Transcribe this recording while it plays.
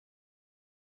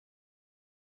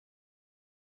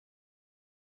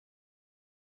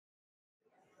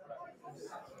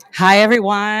Hi,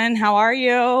 everyone. How are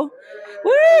you?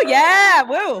 Woo, yeah,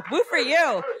 woo, woo for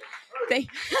you. Thank,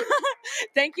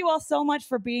 Thank you all so much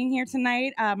for being here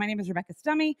tonight. My name is Rebecca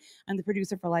Stummy. I'm the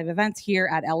producer for live events here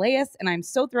at LAist, and I'm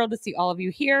so thrilled to see all of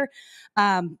you here.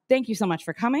 Thank you so much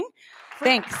for coming.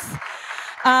 Thanks.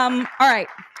 All right,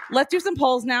 let's do some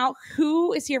polls now.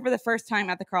 Who is here for the first time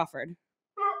at the Crawford?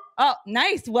 Oh,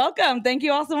 nice. Welcome. Thank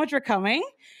you all so much for coming.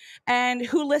 And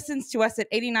who listens to us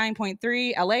at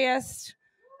 89.3 LAist?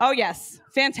 Oh, yes.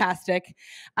 Fantastic.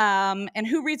 And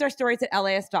who reads our stories at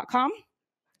LAist.com?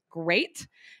 Great.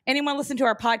 Anyone listen to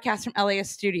our podcast from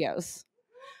LAist Studios?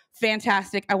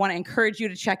 Fantastic. I want to encourage you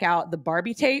to check out the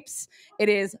Barbie tapes. It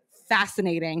is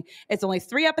fascinating. It's only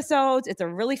 3 episodes. It's a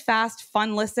really fast,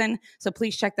 fun listen. So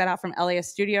please check that out from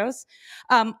LAist Studios.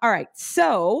 All right.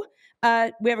 So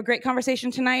we have a great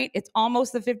conversation tonight. It's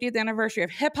almost the 50th anniversary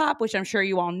of hip hop, which I'm sure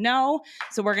you all know.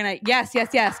 So we're going to,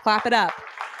 yes, clap it up.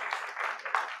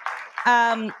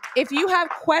 If you have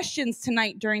questions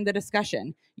tonight during the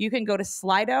discussion, you can go to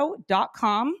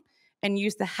slido.com and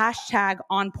use the hashtag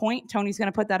 #onpoint. Tony's going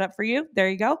to put that up for you. There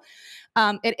you go.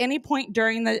 At any point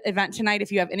during the event tonight,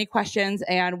 if you have any questions,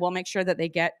 and we'll make sure that they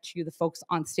get to the folks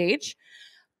on stage.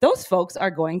 Those folks are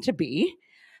going to be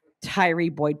Tyree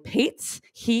Boyd-Pates.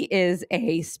 He is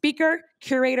a speaker,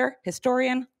 curator,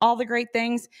 historian, all the great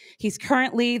things. He's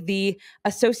currently the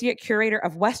associate curator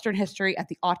of Western history at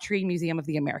the Autry Museum of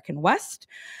the American West,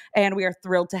 and we are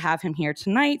thrilled to have him here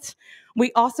tonight.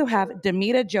 We also have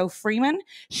Damita Jo Freeman.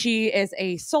 She is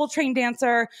a Soul Train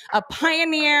dancer, a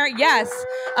pioneer, yes,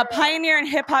 a pioneer in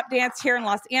hip hop dance here in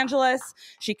Los Angeles.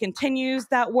 She continues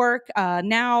that work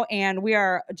now, and we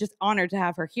are just honored to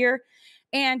have her here.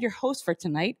 And your host for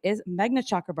tonight is Meghna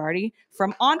Chakrabarti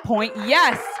from On Point.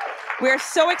 Yes, we're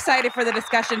so excited for the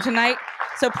discussion tonight.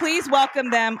 So please welcome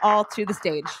them all to the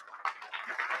stage.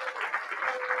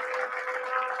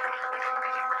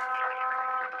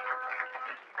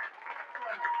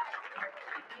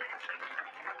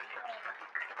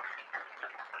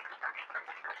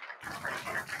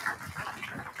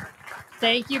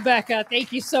 Thank you, Becca.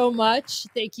 Thank you so much.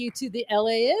 Thank you to the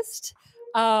LAist.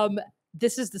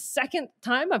 This is the second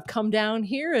time I've come down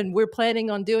here, and we're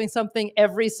planning on doing something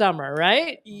every summer,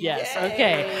 right? Yes.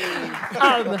 Okay.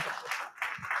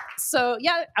 So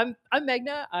yeah, I'm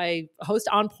Meghna. I host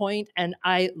On Point, and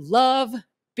I love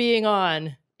being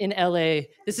on in LA.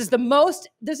 This is the most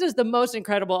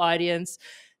incredible audience.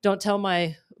 Don't tell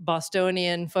my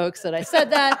Bostonian folks that I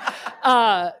said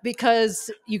that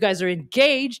because you guys are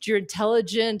engaged, you're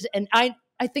intelligent, and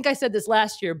I think I said this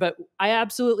last year, but I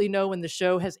absolutely know when the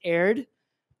show has aired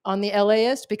on the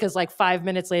LAist because like 5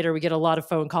 minutes later we get a lot of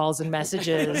phone calls and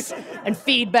messages and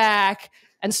feedback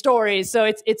and stories. So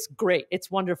it's great.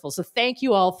 It's wonderful. So thank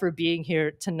you all for being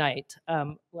here tonight.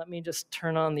 Let me just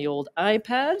turn on the old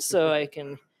iPad so I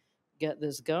can get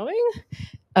this going.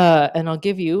 And I'll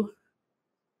give you,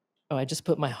 I just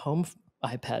put my home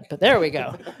iPad, but there we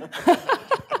go.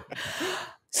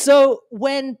 So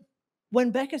when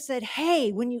Becca said,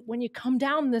 hey, when you come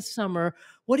down this summer,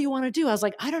 what do you want to do? I was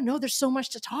like, I don't know. There's so much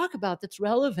to talk about that's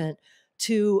relevant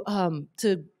to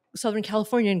Southern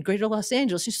California and Greater Los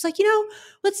Angeles. She's like,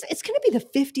 it's going to be the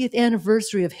 50th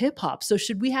anniversary of hip hop. So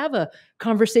should we have a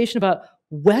conversation about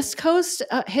West Coast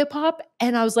hip hop?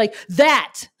 And I was like,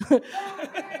 that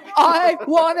I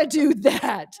want to do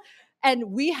that.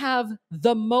 And we have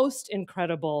the most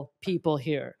incredible people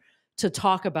here to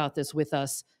talk about this with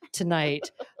us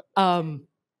tonight.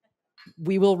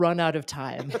 We will run out of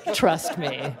time, trust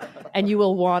me, and you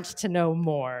will want to know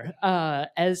more.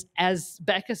 As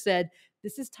Becca said,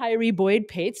 this is Tyree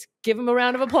Boyd-Pates. Give him a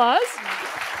round of applause.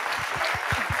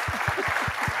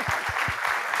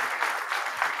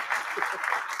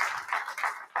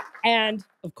 And,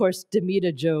 of course,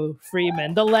 Damita Jo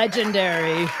Freeman, the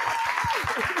legendary.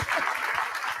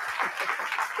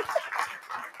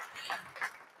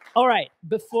 All right,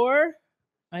 before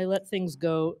I let things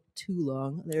go too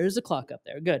long, there's a clock up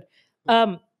there. Good.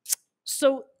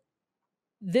 So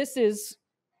this is,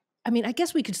 I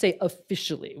guess we could say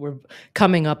officially we're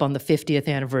coming up on the 50th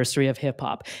anniversary of hip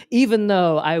hop, even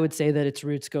though I would say that its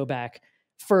roots go back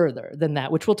further than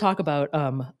that, which we'll talk about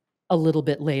a little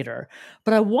bit later.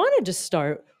 But I wanted to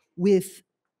start with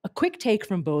a quick take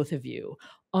from both of you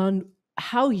on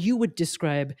how you would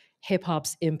describe hip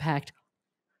hop's impact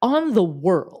on the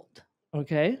world.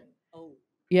 Okay? Oh.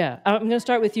 Yeah, I'm going to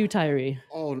start with you, Tyree.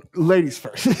 Oh, ladies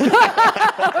first. Okay. And I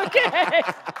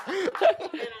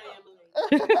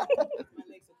am a lady. My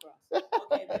legs are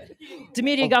crossed. Okay,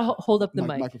 Damita, you got to hold up the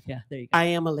mic. Microphone. Yeah, there you go. I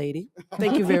am a lady.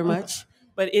 Thank you very much.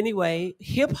 But anyway,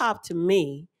 hip hop to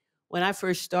me, when I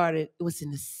first started, it was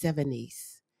in the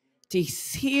 70s. to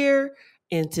hear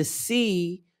and to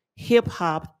see hip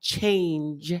hop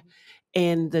change.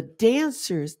 And the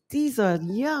dancers, these are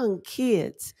young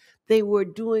kids. They were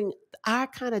doing our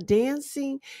kind of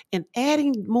dancing and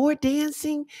adding more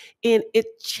dancing, and it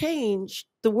changed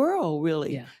the world,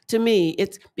 really. Yeah. To me,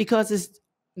 it's because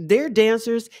they're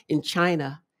dancers in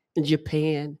China, in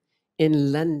Japan,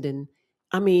 in London.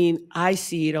 I mean, I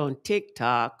see it on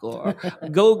TikTok or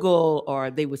Google,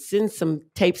 or they would send some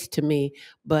tapes to me,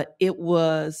 but it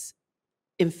was,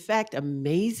 in fact,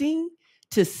 amazing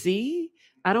to see.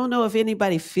 I don't know if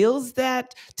anybody feels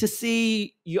that, to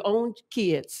see your own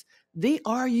kids. They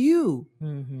are you.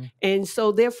 Mm-hmm. And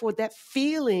so, therefore, that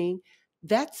feeling,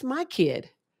 that's my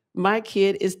kid. My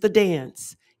kid is the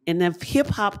dance. And then hip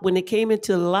hop, when it came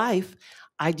into life,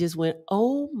 I just went,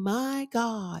 oh my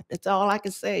God. That's all I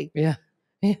can say. Yeah.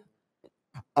 Yeah.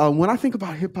 When I think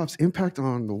about hip hop's impact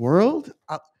on the world,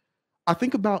 I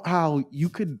think about how you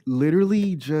could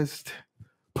literally just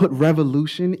put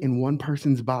revolution in one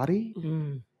person's body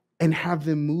Mm. and have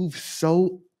them move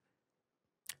so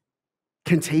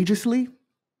contagiously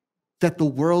that the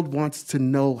world wants to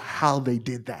know how they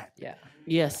did that. Yeah.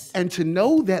 Yes. And to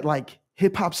know that like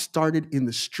hip hop started in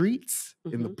the streets,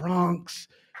 in the Mhm. Bronx,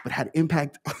 but had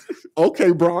impact.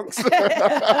 Okay, Bronx.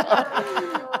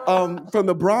 From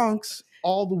the Bronx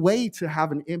all the way to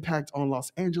have an impact on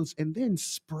Los Angeles and then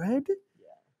spread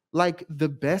like the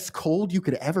best cold you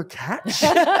could ever catch.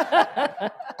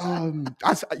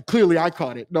 Clearly I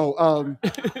caught it. No,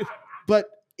 but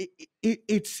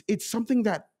it's something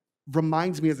that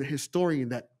reminds me as a historian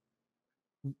that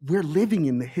we're living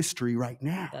in the history right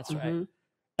now. That's right. Mhm.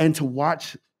 And to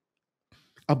watch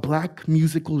a Black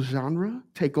musical genre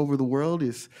take over the world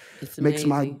It's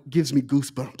gives me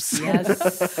goosebumps.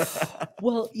 Yes.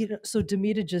 Well, so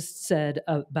Damita just said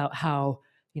about how,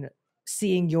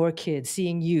 seeing your kids,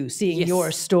 seeing you, seeing Yes.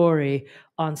 your story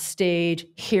on stage,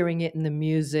 hearing it in the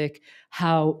music,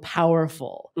 how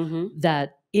powerful Mhm.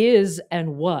 that is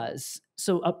and was.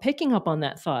 So picking up on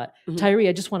that thought, Mhm. Tyree,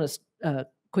 I just want to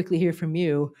quickly hear from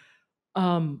you.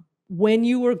 When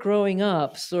you were growing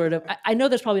up, sort of, I know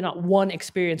there's probably not one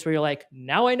experience where you're like,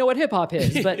 now I know what hip hop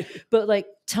is, but like,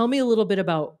 tell me a little bit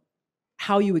about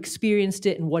how you experienced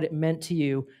it and what it meant to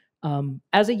you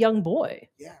as a young boy.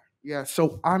 Yeah.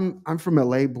 So I'm from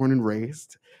LA, born and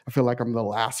raised. I feel like I'm the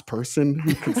last person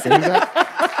who could say that.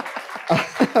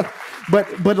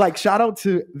 But like shout out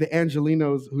to the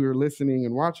Angelinos who are listening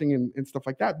and watching and stuff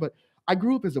like that. But I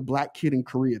grew up as a Black kid in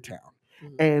Koreatown.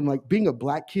 Mhm. And like being a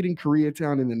Black kid in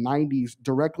Koreatown in the 90s,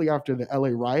 directly after the LA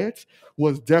riots,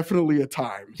 was definitely a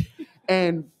time.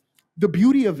 And the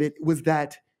beauty of it was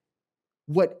that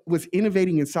what was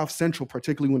innovating in South Central,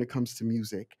 particularly when it comes to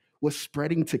music, was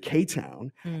spreading to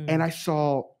K-Town. And I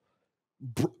saw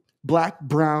Black,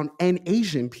 brown, and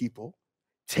Asian people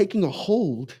taking a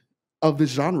hold of the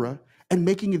genre and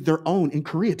making it their own in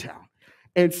Koreatown.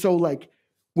 And so like,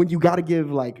 when you got to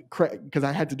give like, because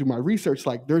I had to do my research,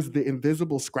 like there's the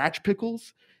Invisible Scratch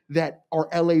Pickles that are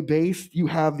LA based. You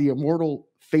have the Immortal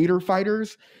Fader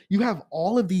Fighters. You have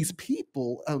all of these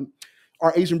people,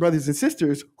 our Asian brothers and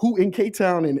sisters who in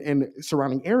K-Town and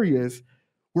surrounding areas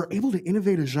were able to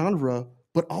innovate a genre,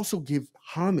 but also give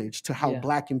homage to how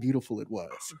Black and beautiful it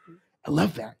was. Mhm. I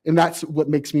love that. And that's what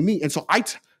makes me me. And so I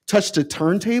touched a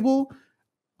turntable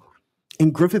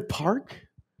in Griffith Park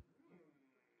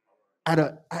at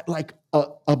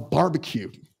a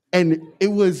barbecue. And it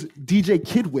was DJ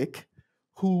Kidwick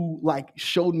who like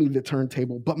showed me the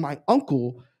turntable. But my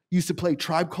uncle used to play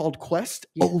Tribe Called Quest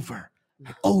over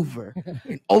and over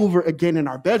and over again in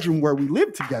our bedroom where we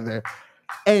lived together.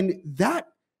 And that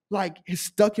like has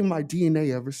stuck in my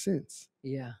DNA ever since.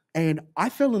 Yeah. And I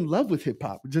fell in love with hip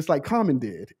hop, just like Common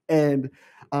did. And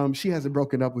she hasn't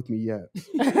broken up with me yet.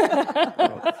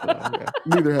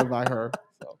 Neither have I her.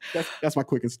 So that's my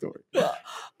quickest story.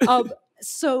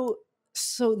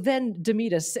 So then,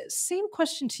 Damita, same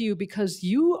question to you, because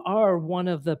you are one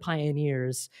of the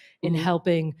pioneers in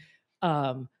helping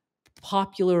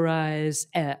popularize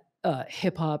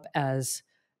hip hop as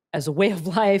a way of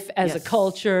life, as a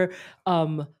culture,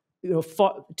 to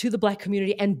the Black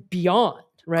community and beyond.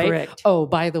 Right. Correct. Oh,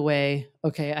 by the way,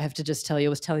 okay, I have to just tell you, I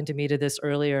was telling Damita this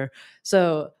earlier.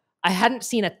 So I hadn't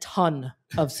seen a ton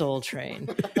of Soul Train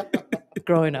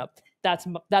growing up. That's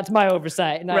my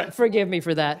oversight, and forgive me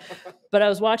for that. But I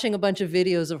was watching a bunch of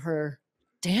videos of her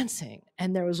dancing,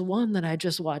 and there was one that I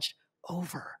just watched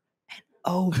over and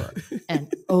over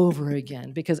and over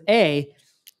again because A,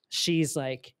 she's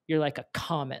like, you're like a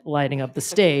comet lighting up the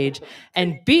stage,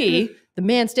 and B, the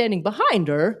man standing behind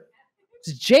her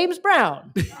is James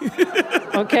Brown.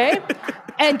 Okay?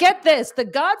 And get this, the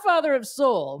godfather of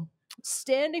soul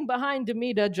standing behind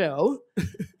Damita Jo.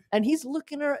 And he's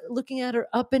looking at her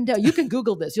up and down. You can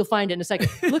Google this. You'll find it in a second.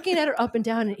 Looking at her up and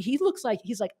down. And he's like,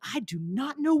 I do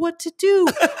not know what to do.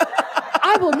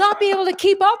 I will not be able to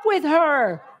keep up with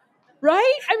her.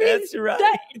 Right? I mean, That's right.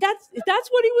 That's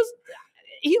what he was.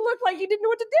 He looked like he didn't know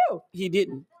what to do. He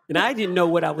didn't. And I didn't know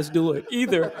what I was doing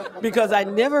either, because I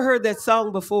never heard that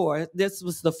song before. This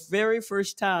was the very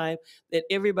first time that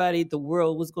everybody in the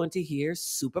world was going to hear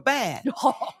Super Bad.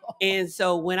 And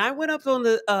so when I went up on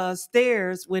the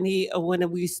stairs when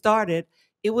we started,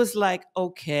 it was like,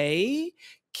 okay,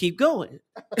 keep going.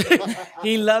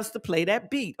 He loves to play that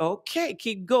beat. Okay,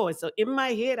 keep going. So in my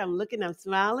head, I'm looking, I'm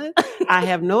smiling. I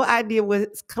have no idea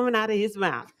what's coming out of his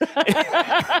mouth.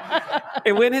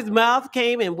 And when his mouth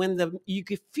came, and when you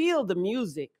could feel the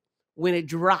music when it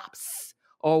drops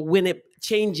or when it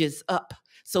changes up.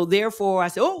 So therefore I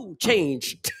said, oh,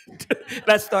 changed. And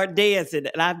I start dancing,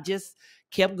 and I've just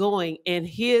kept going. And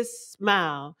his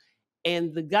smile,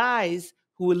 and the guys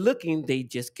who were looking, they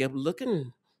just kept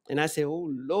looking. And I said, oh,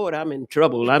 Lord, I'm in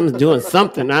trouble. I'm doing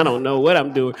something. I don't know what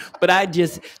I'm doing. But I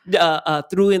just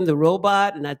threw in the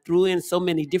robot, and I threw in so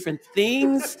many different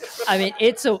things. I mean,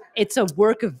 it's a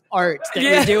work of art that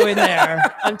you're doing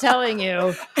there. I'm telling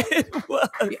you. It was.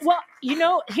 Well,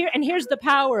 here's the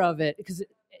power of it, because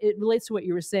it relates to what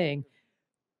you were saying.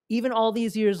 Even all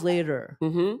these years later,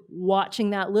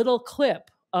 watching that little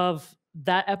clip of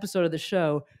that episode of the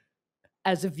show,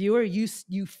 as a viewer, you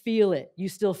feel it. You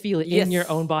still feel it in your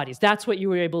own bodies. That's what you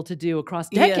were able to do across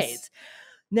decades. Yes.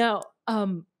 Now,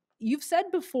 you've said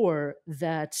before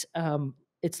that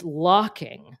it's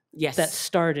locking that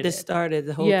started That started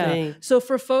the whole thing. So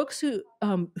for folks who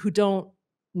don't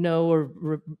know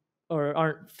or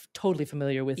aren't totally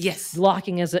familiar with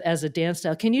locking as a dance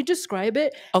style, can you describe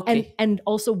it? Okay. And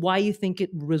also why you think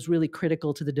it was really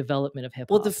critical to the development of hip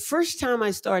hop? Well, the first time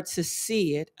I started to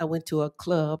see it, I went to a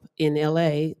club in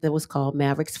LA that was called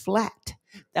Maverick's Flat.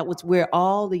 That was where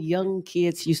all the young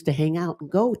kids used to hang out and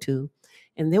go to.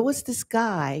 And there was this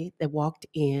guy that walked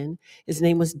in. His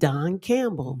name was Don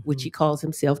Campbell, which he calls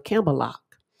himself Campbell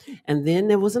Lock. And then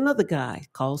there was another guy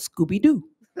called Scooby-Doo.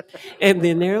 And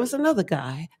then there was another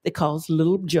guy that calls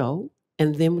Little Joe.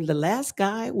 And then the last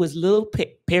guy was Little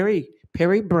Perry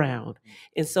Brown.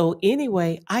 And so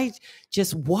anyway, I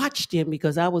just watched him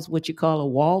because I was what you call a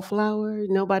wallflower.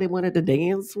 Nobody wanted to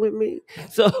dance with me.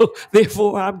 So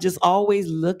therefore, I'm just always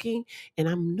looking, and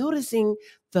I'm noticing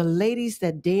the ladies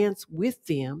that dance with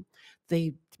them,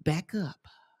 they back up,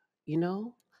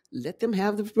 let them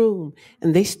have the room.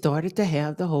 And they started to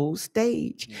have the whole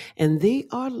stage. And they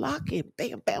are locking.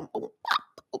 Bam, bam, boom, pop,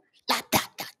 boom, la, da,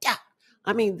 da, da.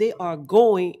 I mean, they are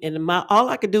going, and all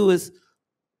I could do is,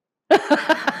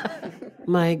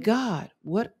 my God,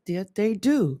 what did they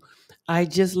do? I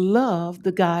just love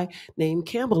the guy named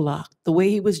Campbell Lock, the way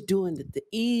he was doing it, the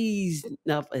ease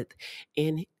of it.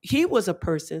 And he was a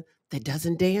person that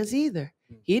doesn't dance either.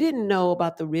 He didn't know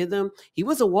about the rhythm. He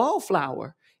was a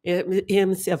wallflower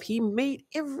himself. He made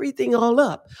everything all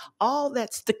up. All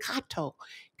that staccato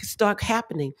could start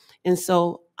happening. And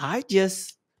so I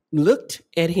just looked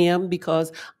at him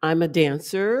because I'm a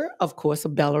dancer, of course, a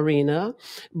ballerina,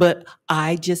 but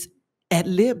I just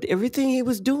ad-libbed everything he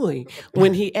was doing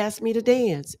when he asked me to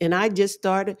dance. And I just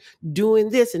started doing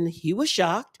this, and he was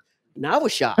shocked, and I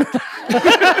was shocked.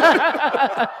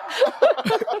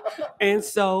 And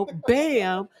so,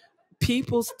 bam,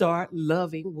 people start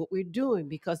loving what we're doing,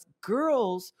 because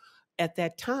girls at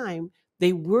that time,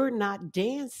 they were not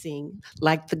dancing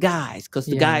like the guys, because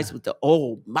the guys with the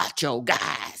old macho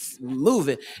guys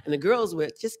moving, and the girls were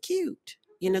just cute,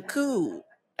 cool.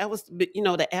 That was,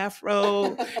 the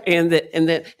afro and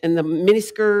the mini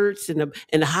skirts and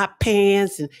the hot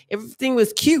pants, and everything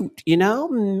was cute.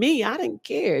 Me, I didn't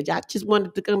care. I just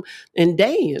wanted to come and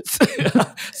dance.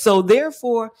 So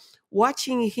therefore,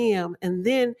 watching him, and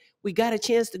then we got a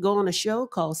chance to go on a show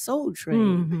called Soul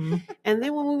Train. And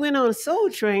then when we went on Soul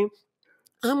Train,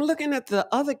 I'm looking at the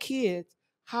other kids,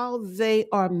 how they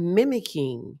are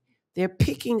mimicking. They're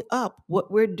picking up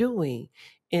what we're doing.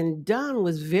 And Don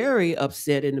was very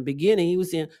upset in the beginning. He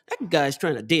was saying, that guy's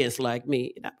trying to dance like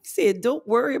me. And I said, don't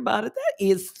worry about it. That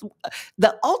is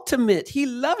the ultimate. He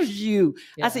loves you.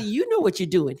 Yeah. I said, you know what you're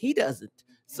doing. He doesn't.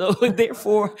 So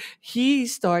therefore, he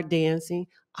started dancing.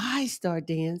 I started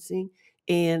dancing.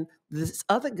 And this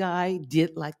other guy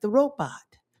did like the robot.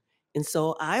 And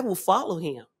so I will follow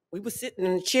him. We were sitting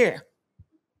in a chair.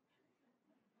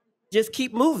 Just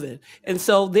keep moving. And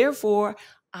so therefore,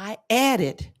 I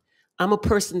added I'm a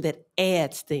person that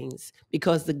adds things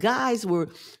because the guys were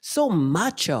so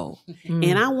macho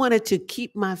and I wanted to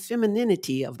keep my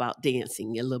femininity about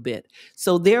dancing a little bit.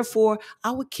 So therefore,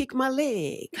 I would kick my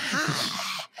leg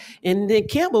high and then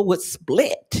Campbell would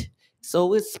split.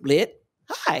 So it's split,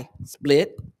 high,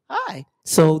 split, high.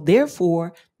 So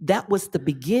therefore, that was the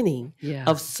beginning Yeah.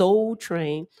 of Soul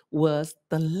Train was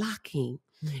the locking.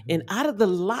 And out of the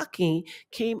locking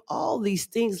came all these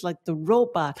things like the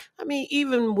robot. I mean,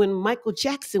 even when Michael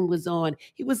Jackson was on,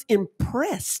 he was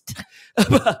impressed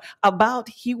about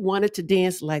he wanted to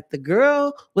dance like the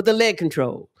girl with the leg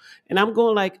control. And I'm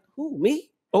going like, who, me?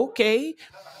 Okay.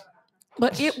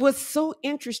 But it was so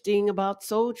interesting about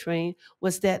Soul Train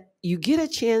was that you get a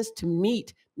chance to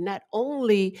meet not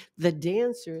only the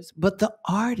dancers, but the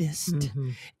artist.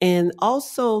 And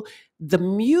also the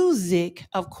music.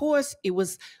 Of course, it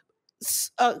was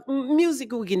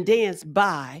music we can dance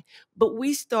by, but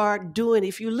we start doing,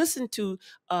 if you listen to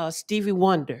Stevie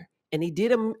Wonder, and he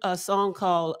did a song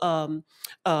called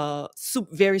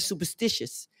Very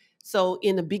Superstitious. So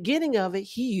in the beginning of it,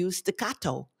 he used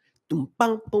staccato. Dum,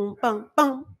 bum, boom, bum,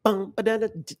 bum, bum, ba-da-da,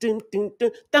 dun, dun,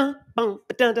 dun, dun, bum,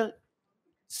 ba-da-da.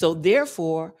 So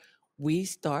therefore, we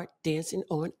start dancing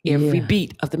on every Yeah.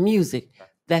 beat of the music.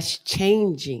 That's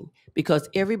changing because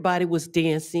everybody was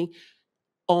dancing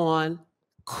on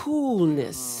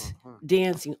coolness,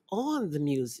 dancing on the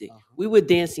music. We were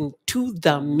dancing to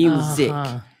the music.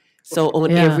 So on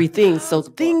Yeah. everything. So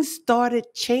things started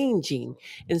changing.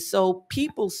 And so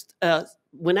people,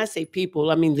 when I say people,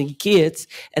 I mean the kids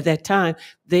at that time,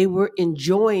 they were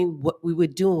enjoying what we were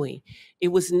doing. It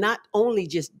was not only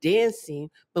just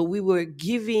dancing, but we were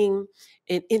giving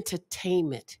an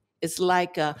entertainment. It's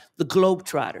like the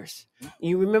Globetrotters.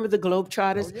 You remember the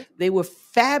Globetrotters? They were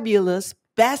fabulous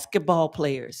basketball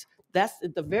players. That's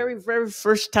the very, very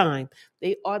first time.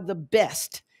 They are the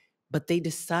best. But they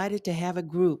decided to have a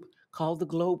group called the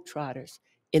Globetrotters,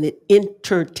 and it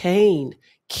entertained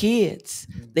kids.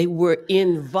 They were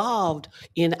involved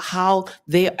in how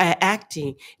they are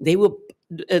acting. They would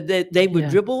Yeah.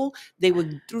 dribble. They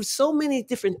would do so many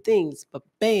different things. But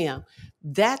bam,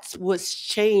 that's what's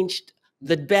changed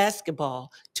the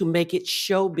basketball to make it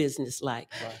show business like.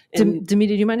 Damita,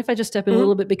 do you mind if I just step in a Mhm.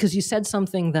 little bit? Because you said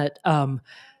something that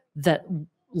that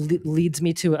leads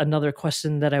me to another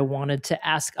question that I wanted to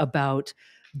ask about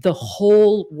the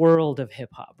whole world of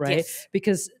hip hop, right? Yes.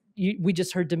 Because we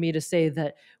just heard Damita say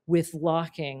that with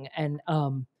locking and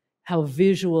how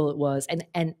visual it was and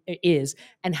it is,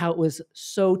 and how it was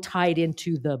so tied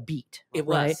into the beat. It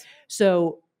right? was.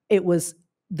 So it was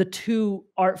the two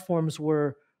art forms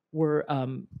were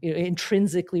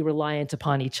intrinsically reliant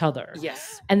upon each other.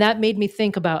 Yes. And that made me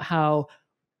think about how,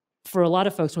 for a lot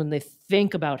of folks, when they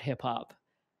think about hip hop,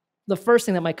 the first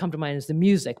thing that might come to mind is the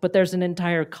music, but there's an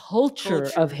entire culture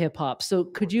of hip hop. So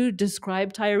could you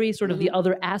describe, Tyree, sort of the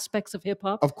other aspects of hip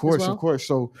hop? Of course, as well? of course.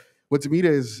 So what Damita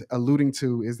is alluding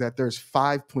to is that there's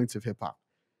 5 points of hip hop.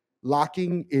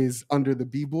 Locking is under the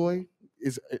b-boying,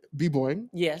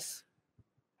 Yes.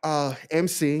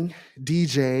 MCing,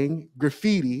 DJing,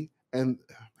 graffiti, and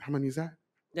how many is that?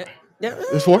 There's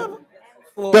There's 4?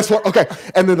 That's 4. Okay.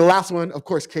 And then the last one, of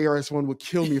course, KRS-One would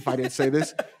kill me if I didn't say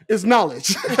this, is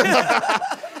knowledge.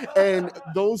 And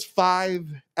those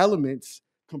 5 elements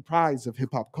comprise of hip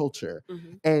hop culture.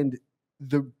 And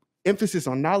the emphasis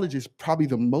on knowledge is probably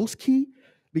the most key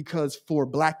because for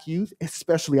Black youth,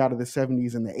 especially out of the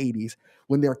 70s and the 80s,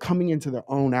 when they're coming into their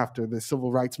own after the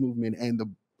civil rights movement and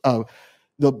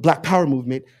the Black Power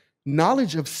movement,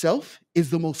 knowledge of self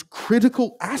is the most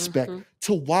critical aspect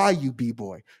to why you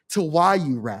b-boy, to why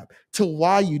you rap, to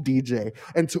why you DJ,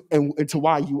 and to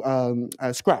why you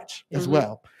scratch as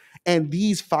well. And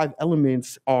these 5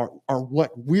 elements are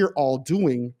what we're all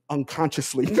doing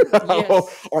unconsciously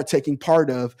or taking part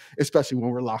of, especially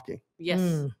when we're locking.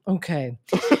 Yes. Okay.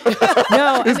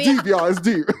 No, It's deep, y'all. It's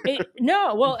deep.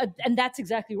 No, well, and that's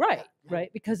exactly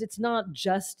right, because it's not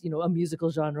just a musical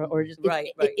genre or just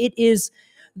Right. It is.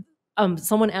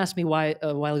 Someone asked me why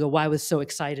a while ago why I was so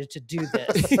excited to do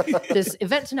this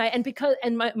event tonight,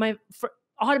 and my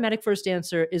automatic first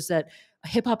answer is that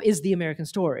hip hop is the American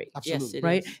story. Absolutely. Yes,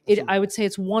 Right? is. I would say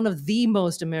it's one of the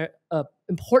most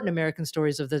important American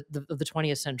stories of the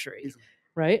 20th century. Easily.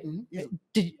 Right?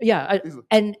 Easily. Easily.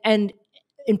 And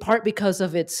in part because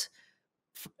of it's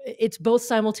both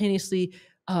simultaneously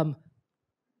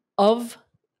of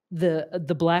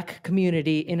the Black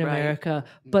community in Right. America,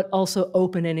 but also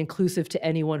open and inclusive to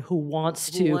anyone who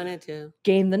wants Who to wanted to?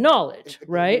 gain the knowledge,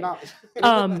 right?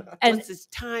 And And it's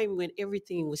time when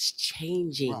everything was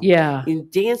changing. Right. yeah, And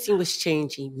dancing was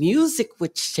changing, music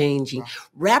was changing, Right.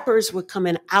 rappers were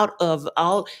coming out of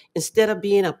all, instead of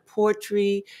being a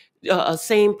poetry,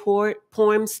 same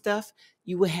poem stuff,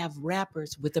 you would have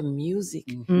rappers with the music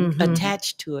Mhm.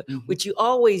 attached to it, Mhm. which you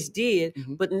always did,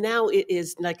 Mhm. but now it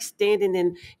is like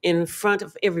standing in front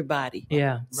of everybody.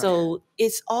 Yeah. So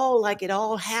it's all like it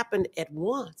all happened at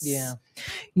once. Yeah.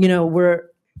 You know, we're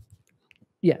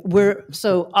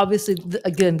so obviously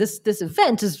again this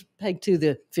event is pegged to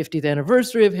the 50th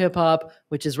anniversary of hip hop,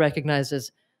 which is recognized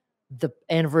as the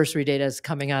anniversary date as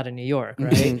coming out in New York,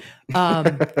 right?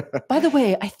 By the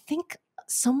way, I think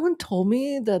someone told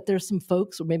me that there's some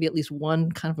folks, or maybe at least one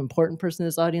kind of important person in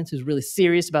this audience, who's really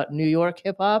serious about New York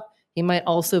hip hop. He might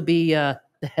also be the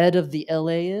head of the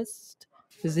LAist.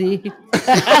 Is he? No,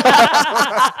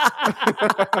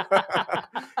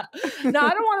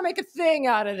 I don't want to make a thing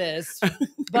out of this,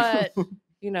 but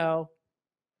you know,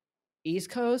 East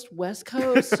Coast, West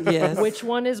Coast, Yes. which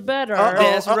one is better?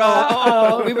 That's right.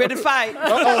 Uh-oh. We ready to fight.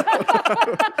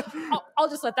 I'll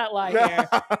just let that lie here.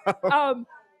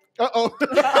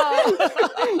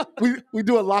 We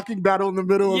do a locking battle in the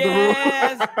middle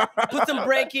Yes. of the room. Put some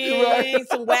breaking, Right.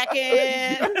 some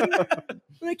whacking.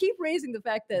 But I keep raising the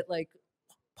fact that, like,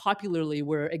 popularly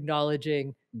we're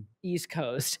acknowledging East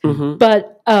Coast,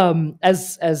 but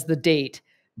as the date.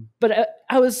 But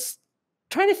I was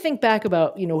trying to think back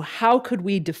about, you know, how could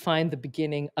we define the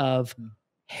beginning of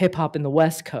hip hop in the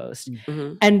West Coast?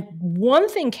 And one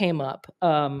thing came up,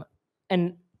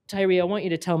 and Tyree, I want you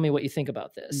to tell me what you think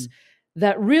about this.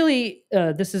 That really,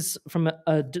 this is from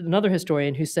another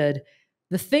historian who said,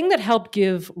 the thing that helped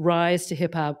give rise to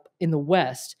hip hop in the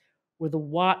West were the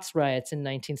Watts riots in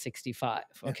 1965.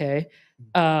 Okay,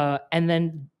 and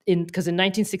then because in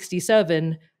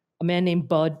 1967, a man named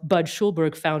Bud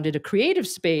Schulberg founded a creative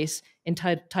space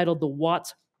entitled the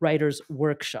Watts Writers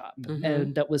Workshop,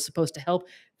 and that was supposed to help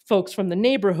folks from the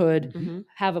neighborhood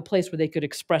have a place where they could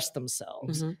express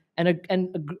themselves.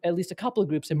 And at least a couple of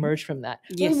groups emerged from that.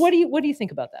 Yes. What do you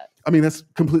think about that? I mean, that's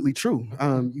completely true.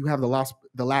 You have the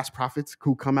last prophets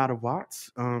who come out of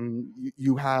Watts.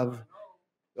 You have,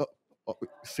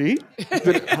 see,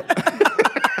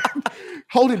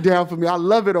 hold it down for me. I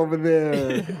love it over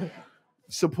there.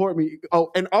 Support me. Oh,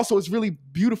 and also it's really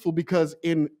beautiful because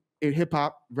in hip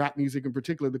hop, rap music in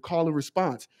particular, the call and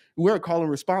response. We're a call and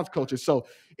response culture. So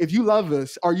if you love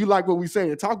us or you like what we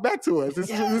say, talk back to us. This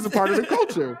is a part of the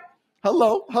culture.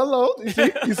 Hello.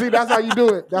 You see, that's how you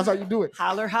do it.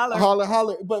 Holler.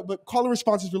 Holler. But call and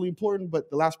response is really important. But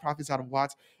the last prophets out of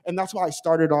Watts, and that's why I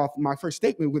started off my first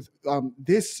statement with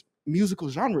this musical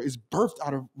genre is birthed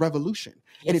out of revolution.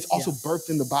 And it's also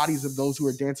birthed in the bodies of those who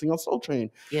are dancing on Soul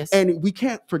Train. Yes. And we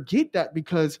can't forget that,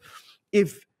 because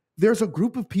if there's a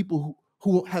group of people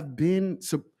who have been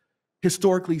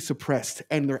historically suppressed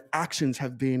and their actions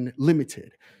have been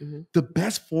limited, the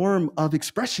best form of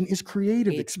expression is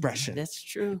creative expression. That's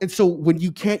true. And so when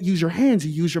you can't use your hands,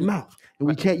 you use your mouth. And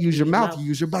when you can't use your mouth, you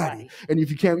use your body. And if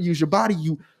you can't use your body,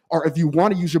 if you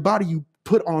want to use your body, you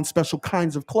put on special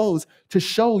kinds of clothes to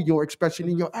show your expression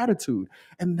and your attitude.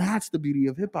 And that's the beauty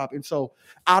of hip hop. And so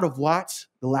out of Watts,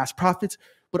 the last prophets,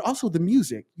 but also the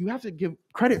music. You have to give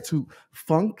credit to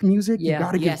funk music. You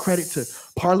got to give credit to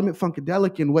Parliament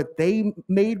Funkadelic and what they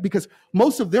made, because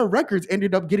most of their records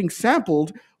ended up getting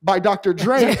sampled by Dr.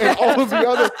 Dre and all of the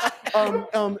other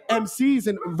MCs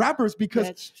and rappers,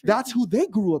 because that's who they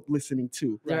grew up listening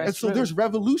to. And so there's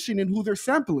revolution in who they're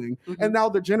sampling. And now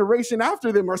the generation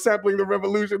after them are sampling the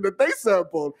revolution that they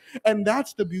sampled. And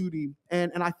that's the beauty.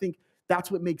 And I think that's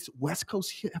what makes West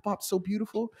Coast hip hop so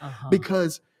beautiful,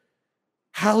 because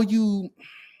how you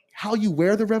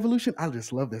wear the revolution, I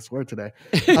just love this word today.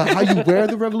 How you wear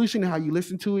the revolution and how you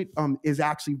listen to it is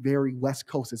actually very West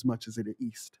Coast as much as it is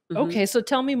East. Okay, so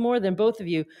tell me more than both of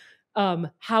you.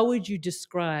 How would you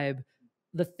describe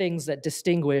the things that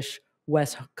distinguish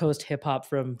West Coast hip hop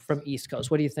from East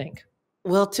Coast? What do you think?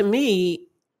 Well, to me,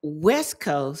 West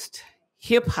Coast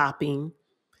hip hopping,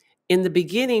 in the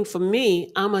beginning, for me,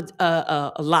 I'm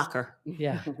a locker.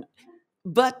 Yeah.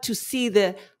 But to see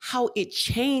how it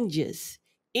changes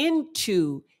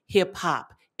into hip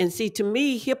hop, and see, to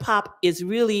me, hip hop is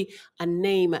really a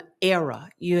name era.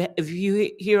 If you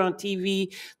hear on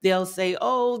TV, they'll say,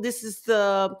 "Oh, this is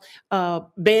the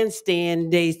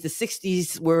bandstand days. The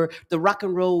 '60s were the rock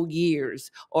and roll years."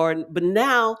 But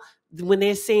now, when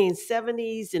they're saying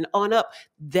 '70s and on up,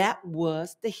 that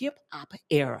was the hip hop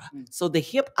era. So the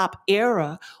hip hop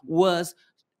era was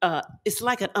it's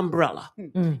like an umbrella.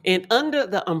 Mm. And under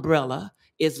the umbrella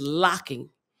is locking,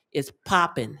 is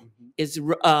popping, is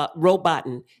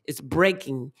roboting, it's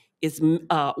breaking, it's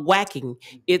whacking.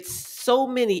 It's so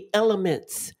many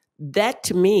elements. That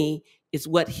to me is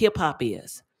what hip hop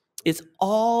is. It's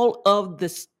all of the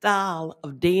style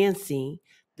of dancing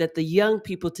that the young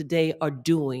people today are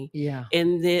doing. Yeah.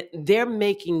 And they're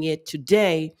making it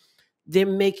today. They're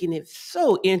making it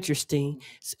so interesting.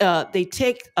 They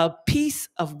take a piece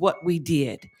of what we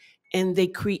did and they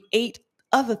create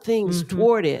other things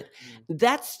toward it.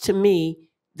 That's to me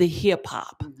the hip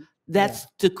hop. That's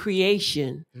the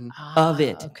creation of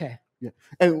it. Okay. Yeah.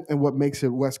 And what makes it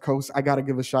West Coast, I got to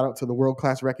give a shout out to the World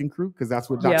Class Wrecking Crew, because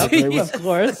that's what Dr. Dre was of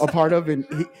course. a part of. And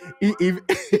he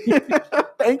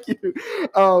thank you.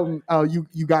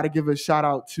 You got to give a shout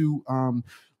out to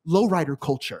lowrider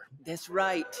culture. That's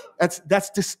right. That's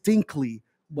distinctly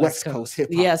West Coast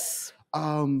hip hop. Yes.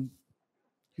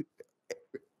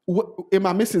 What, am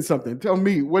I missing something? Tell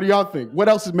me. What do y'all think? What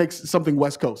else makes something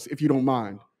West Coast, if you don't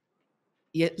mind?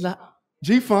 Yeah.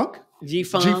 G-Funk.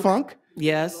 G-Funk. G-Funk.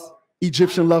 Yes.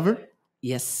 Egyptian Lover.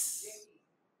 Yes.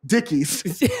 Dickies.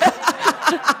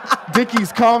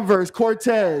 Dickies, Converse,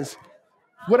 Cortez.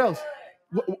 What else?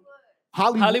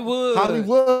 Hollywood.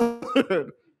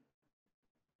 Hollywood.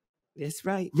 That's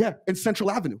right. Yeah, and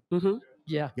Central Avenue. Mm-hmm.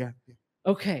 Yeah. Yeah.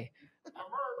 Okay.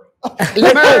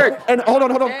 And hold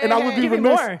on. And I would be Give me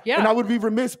remiss. more. Yeah. And I would be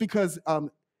remiss because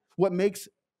what makes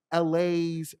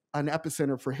LA's an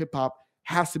epicenter for hip hop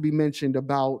has to be mentioned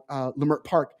about Leimert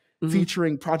Park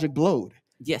featuring Project Blowed.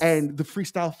 Yes. And the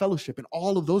Freestyle Fellowship and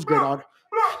all of those great artists.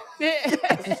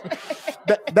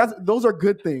 Those are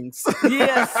good things.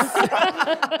 Yes.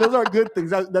 Those are good things.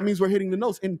 That means we're hitting the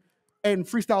notes. And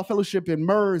Freestyle Fellowship and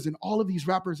Murs and all of these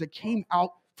rappers that came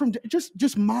out from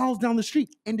just miles down the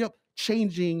street end up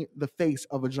changing the face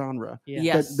of a genre. Yeah.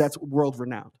 Yes. That's world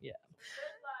renowned. Yeah.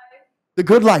 The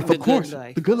Good Life, The of course. Good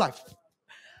Life. The Good Life.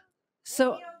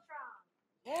 So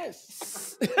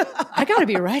Yes. I got to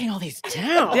be writing all these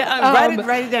down. Yeah,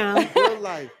 write it down. Good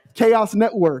Life. Chaos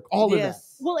Network. All of that.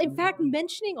 Yes. Well, in fact,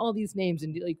 mentioning all these names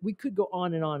and like we could go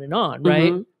on and on and on,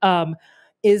 right?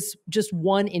 Is just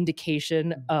one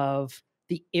indication of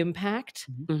the impact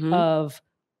Mhm. of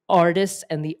artists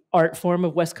and the art form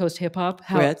of West Coast hip hop.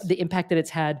 How Right. the impact that it's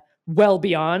had well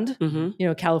beyond,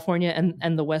 Mhm. California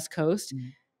and the West Coast.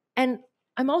 Mhm. And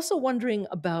I'm also wondering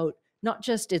about not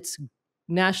just its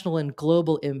national and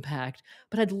global impact,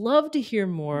 but I'd love to hear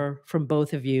more from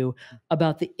both of you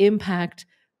about the impact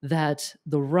that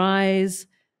the rise,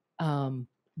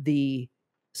 the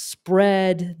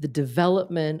spread, the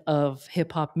development of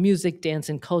hip hop music, dance,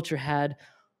 and culture had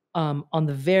on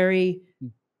the very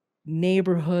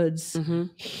neighborhoods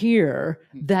Mhm. here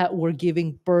that were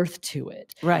giving birth to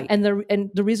it. Right. And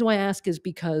the reason why I ask is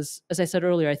because, as I said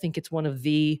earlier, I think it's one of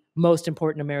the most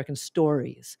important American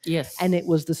stories. Yes. And it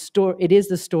was it is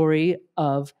the story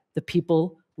of the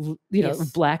people,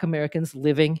 Yes. Black Americans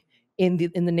living in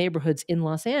the neighborhoods in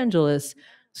Los Angeles.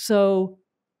 So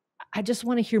I just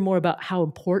want to hear more about how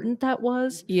important that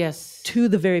was Yes. to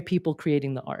the very people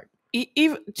creating the art.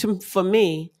 For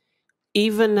me,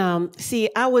 even see,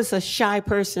 I was a shy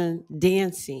person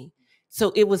dancing.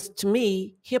 So it was, to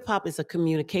me, hip hop is a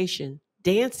communication.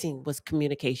 Dancing was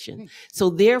communication. So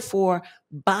therefore,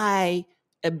 by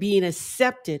being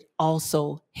accepted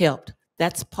also helped.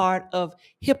 That's part of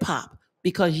hip hop,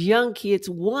 because young kids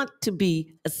want to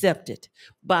be accepted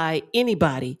by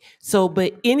anybody. So,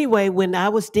 but anyway, when I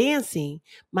was dancing,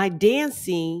 my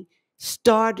dancing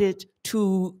started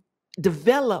to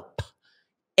develop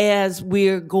as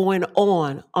we're going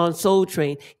on Soul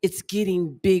Train. It's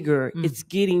getting bigger. It's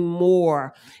getting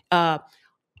more.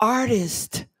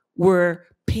 Artists were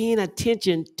paying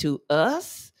attention to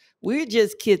us. We're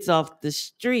just kids off the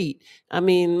street. I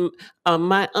mean,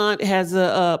 my aunt has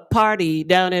a party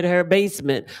down at her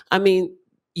basement. I mean,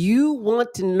 you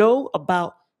want to know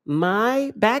about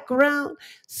my background?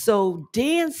 So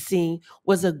dancing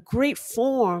was a great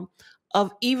form of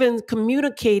even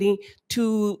communicating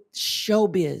to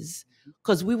showbiz,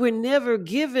 because we were never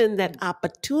given that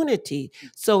opportunity.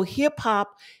 So hip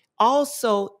hop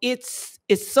also, it's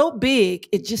so big,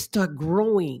 it just started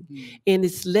growing, and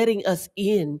it's letting us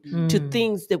in to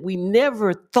things that we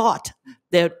never thought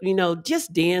that,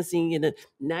 just dancing in a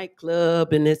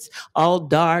nightclub and it's all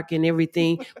dark and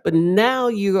everything. But now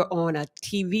you're on a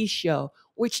TV show,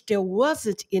 which there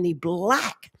wasn't any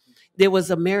Black. There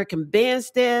was American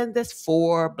Bandstand, that's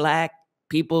 4 Black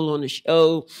people on the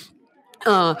show.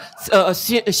 A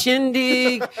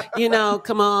shindig,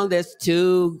 come on, there's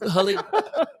two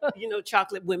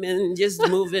chocolate women just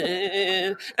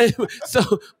moving.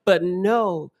 But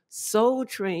no, Soul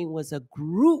Train was a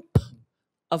group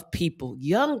of people,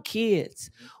 young kids,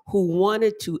 who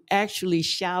wanted to actually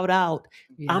shout out,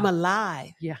 I'm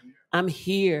alive. Yeah. I'm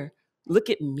here. Look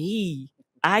at me.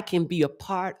 I can be a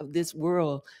part of this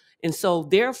world. And so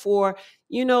therefore,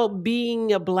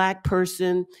 being a Black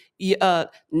person,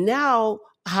 now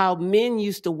how men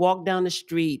used to walk down the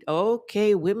street,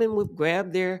 okay, women would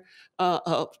grab their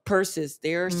purses.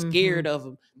 They're scared of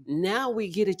them. Now we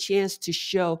get a chance to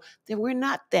show that we're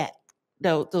not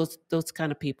those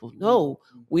kind of people. No,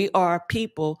 we are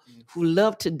people who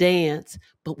love to dance,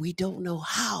 but we don't know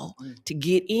how to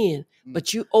get in.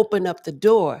 But you open up the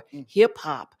door. Hip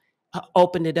hop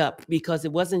opened it up because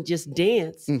it wasn't just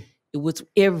dance; it was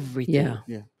everything.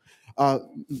 Yeah.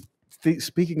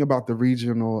 Speaking about the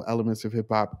regional elements of hip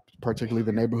hop, particularly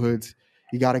the neighborhoods,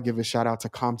 you got to give a shout out to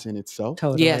Compton itself.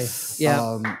 Totally. Yes.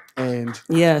 And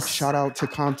yes. Shout out to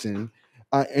Compton.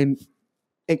 And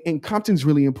Compton's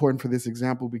really important for this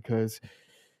example because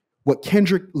what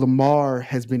Kendrick Lamar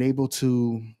has been able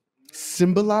to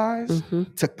symbolize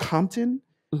to Compton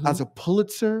as a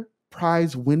Pulitzer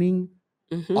Prize winning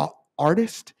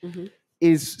artist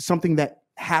is something that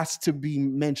has to be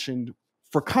mentioned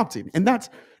for Compton. And that's,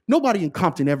 nobody in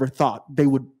Compton ever thought they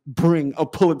would bring a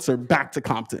Pulitzer back to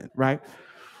Compton, right?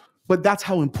 But that's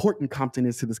how important Compton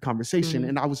is to this conversation.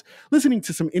 And I was listening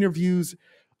to some interviews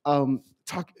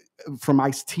from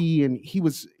Ice-T, and he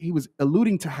was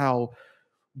alluding to how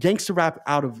gangster rap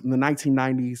out of the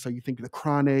 1990s. So you think The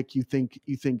Chronic, you think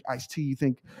Ice-T, you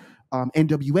think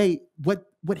NWA.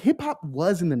 What hip hop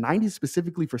was in the 90s,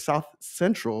 specifically for South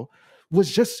Central,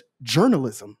 was just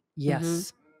journalism.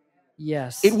 Yes.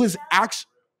 Yes. It was actually,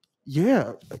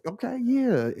 yeah, okay,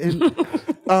 yeah,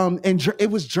 and it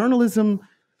was journalism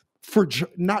for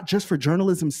not just for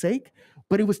journalism's sake,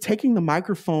 but it was taking the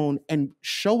microphone and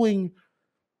showing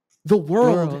the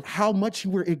world how much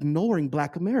you were ignoring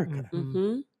Black America.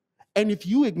 And if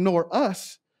you ignore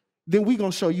us, then we're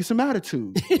going to show you some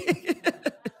attitude.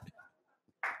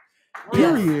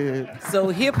 Period. So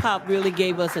hip hop really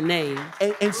gave us a name.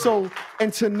 And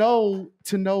to know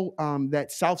that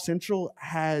South Central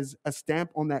has a stamp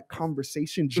on that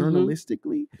conversation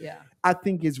journalistically, I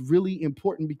think is really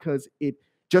important because it,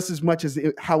 just as much as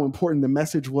how important the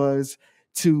message was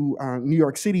to New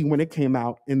York City when it came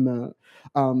out in the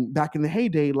back in the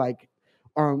heyday, like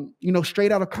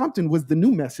Straight Outta Compton was the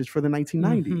new message for the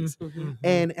 1990s,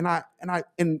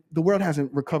 and the world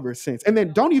hasn't recovered since. And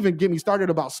then don't even get me started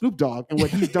about Snoop Dogg and what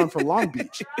he's done for Long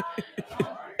Beach.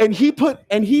 And he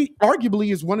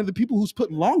arguably is one of the people who's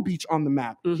put Long Beach on the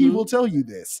map. He will tell you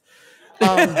this.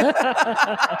 And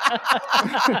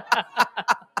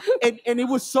it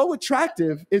was so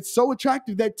attractive. It's so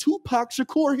attractive that Tupac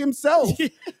Shakur himself,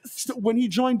 when he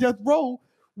joined Death Row,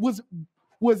 was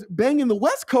banging the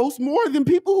West Coast more than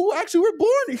people who actually were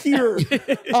born here.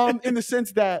 In the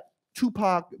sense that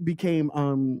Tupac became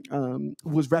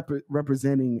was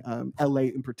representing LA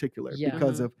in particular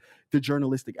because of the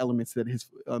journalistic elements that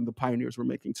the pioneers were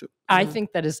making too. I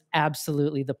think that is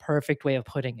absolutely the perfect way of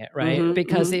putting it, right?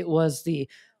 Because it was the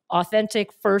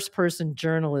authentic first-person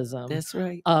journalism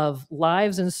of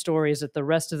lives and stories that the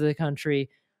rest of the country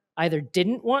either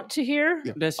didn't want to hear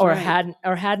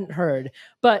hadn't heard.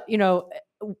 But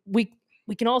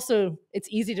we can also, it's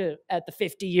easy to, at the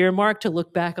 50-year mark, to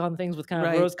look back on things with kind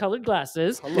of rose-colored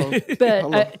glasses.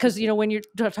 But because when you're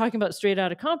talking about Straight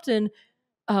Outta Compton,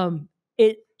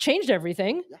 it changed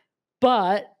everything,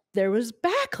 but there was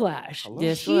backlash,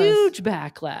 huge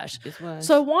backlash.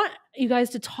 So I want you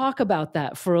guys to talk about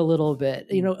that for a little bit,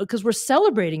 because we're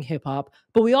celebrating hip hop,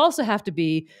 but we also have to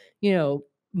be,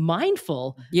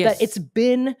 mindful that it's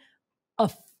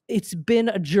been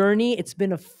a journey, it's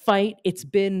been a fight,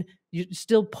 you're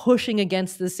still pushing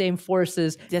against the same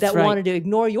forces that wanted to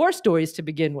ignore your stories to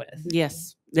begin with.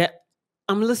 Yes, that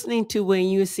I'm listening to when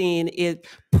you're saying it,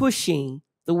 pushing,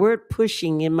 the word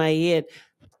pushing in my head.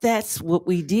 That's what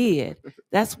we did.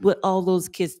 That's what all those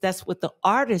kids, that's what the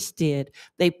artists did.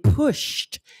 They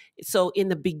pushed. So in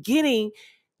the beginning,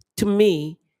 to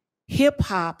me, hip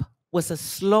hop was a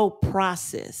slow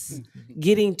process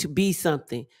getting to be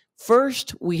something.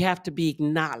 First, we have to be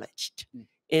acknowledged.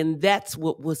 And that's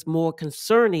what was more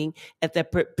concerning at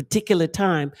that particular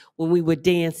time when we were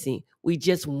dancing. We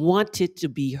just wanted to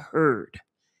be heard.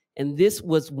 And this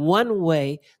was one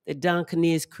way that Don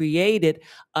Cornelius created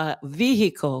a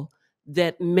vehicle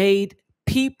that made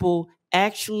people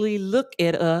actually look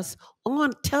at us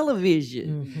on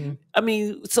television. I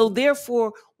mean, so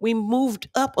therefore, we moved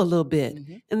up a little bit.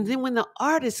 And then when the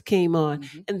artists came on,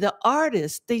 and the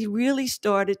artists, they really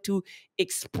started to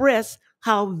express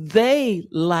how they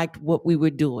liked what we were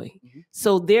doing.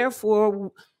 So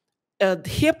therefore,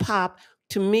 hip hop,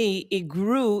 to me, it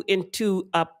grew into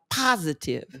a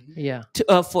positive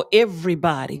for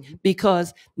everybody,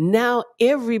 because now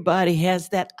everybody has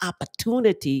that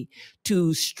opportunity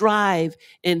to strive,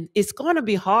 and it's going to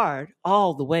be hard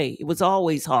all the way. It was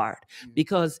always hard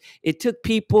because it took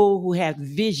people who had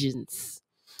visions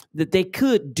that they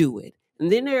could do it.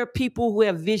 And then there are people who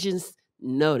have visions,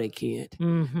 no, they can't,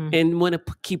 and want to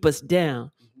keep us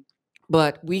down.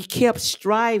 But we kept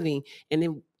striving,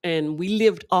 and we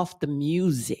lived off the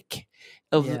music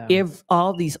of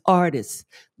all these artists.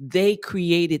 They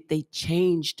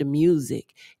changed the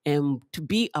music, and to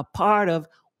be a part of,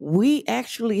 we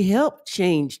actually helped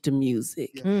change the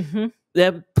music.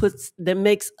 That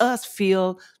makes us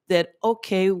feel that,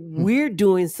 okay, we're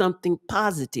doing something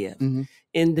positive.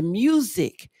 And the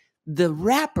music, the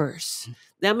rappers,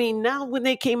 I mean, now when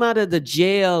they came out of the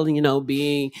jail,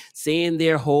 saying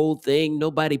their whole thing,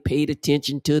 nobody paid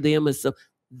attention to them, and so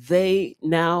they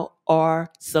now are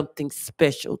something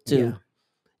special too.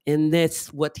 And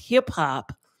that's what hip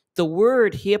hop, the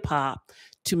word hip hop,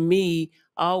 to me,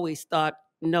 I always thought,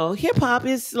 no, hip hop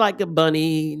is like a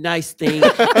bunny, nice thing.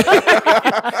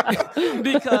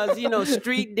 Because,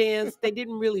 street dance, they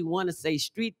didn't really want to say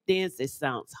street dance. It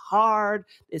sounds hard.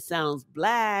 It sounds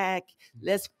black.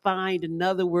 Let's find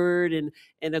another word. And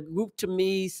a group to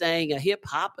me saying a hip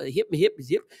hop, a hip. Don't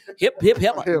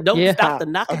stop the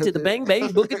knock it to the bang bang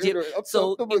boogie tip.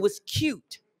 So it was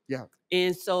cute. Yeah.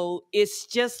 And so it's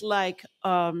just like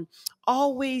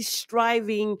always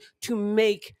striving to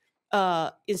make,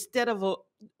 instead of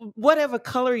whatever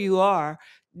color you are,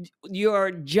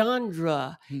 your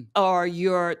genre or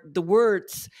the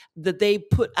words that they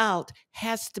put out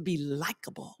has to be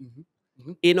likable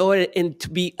in order and to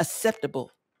be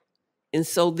acceptable. And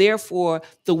so therefore,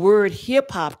 the word hip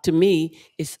hop to me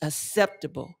is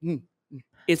acceptable.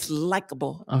 It's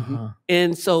likable.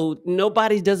 And so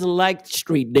nobody doesn't like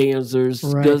street dancers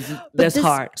because that's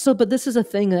hard. But this is a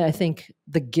thing that I think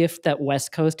the gift that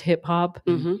West Coast hip hop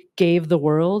gave the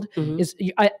world is,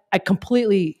 I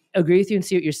completely agree with you and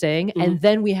see what you're saying. And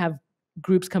then we have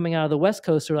groups coming out of the West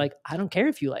Coast who are like, I don't care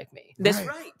if you like me. That's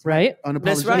right. Right?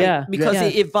 That's right. Yeah. Because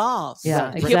it evolves.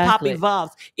 Yeah, Hip hop exactly.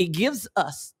 evolves. It gives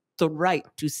us the right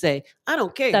to say, I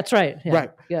don't care. That's right. Yeah. Right.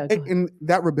 Yeah. And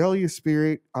that rebellious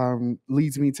spirit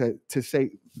leads me to say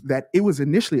that it was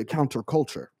initially a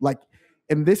counterculture.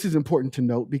 And this is important to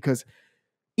note because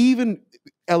even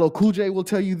LL Cool J will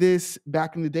tell you this.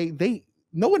 Back in the day,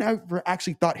 no one ever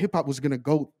actually thought hip hop was going to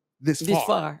go this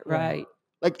far. Right?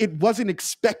 Like it wasn't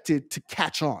expected to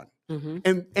catch on.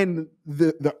 And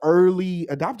the early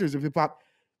adopters of hip hop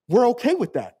were okay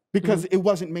with that because it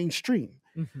wasn't mainstream.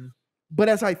 But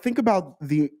as I think about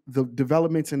the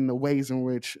developments and the ways in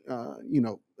which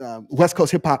West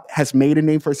Coast hip hop has made a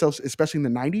name for itself, especially in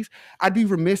the 90s, I'd be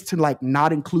remiss to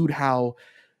not include how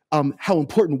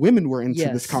important women were into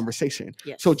this conversation.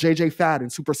 Yes. So JJ Fad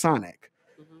and Supersonic,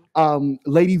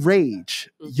 Lady Rage,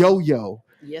 Yo-Yo.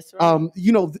 Yes, right.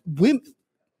 Women,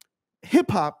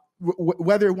 hip hop,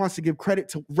 whether it wants to give credit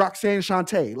to Roxanne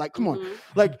Shante, come on,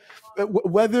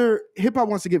 whether hip hop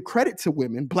wants to give credit to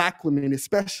women, Black women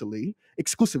especially,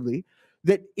 exclusively,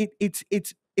 that it's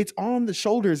on the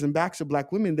shoulders and backs of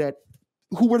Black women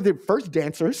who were the first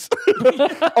dancers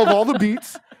of all the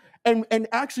beats, and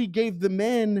actually gave the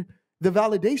men the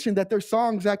validation that their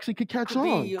songs actually could catch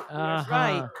on. That's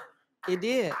right. It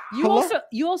did. You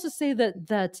also say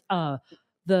that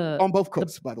the on both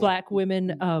coasts, by the way, Black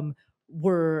women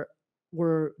were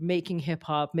making hip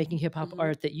hop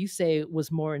art that you say was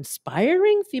more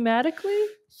inspiring thematically.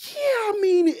 Yeah, I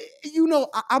mean,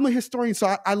 I'm a historian,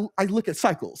 so I look at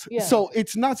cycles. Yeah. So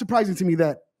it's not surprising to me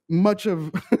that much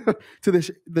of to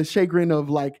the chagrin of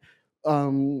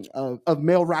of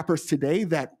male rappers today,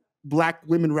 that Black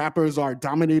women rappers are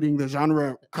dominating the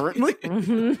genre currently.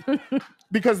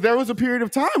 Because there was a period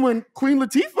of time when Queen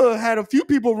Latifah had a few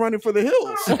people running for the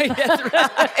hills. That's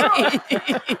right.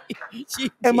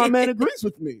 And my man agrees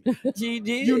with me. She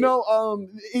did.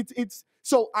 It's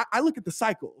so I look at the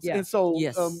cycles, and so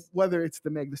Yes. whether it's the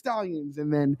Meg Thee Stallions,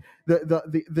 and then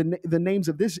the names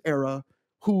of this era,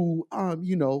 who are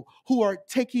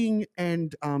taking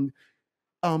and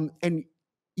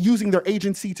using their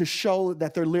agency to show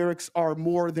that their lyrics are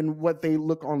more than what they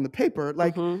look on the paper.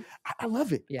 Like, I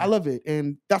love it. Yeah. I love it.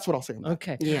 And that's what I'll say.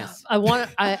 Okay. Yes.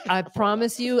 I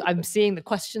promise you, I'm seeing the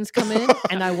questions come in,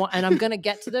 and I'm gonna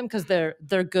get to them because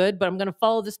they're good, but I'm gonna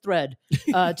follow this thread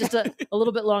just a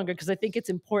little bit longer because I think it's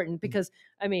important. Because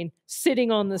I mean,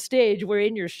 sitting on the stage, we're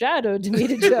in your shadow,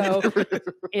 Damita Jo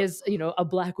is, you know, a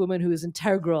Black woman who is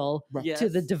integral to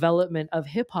the development of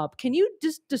hip hop. Can you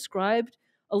just describe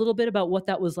a little bit about what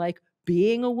that was like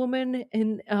being a woman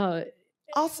in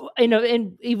Also, you know,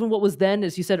 and even what was then,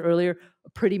 as you said earlier,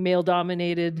 pretty male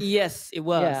dominated. yes, it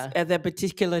was. Yeah. At that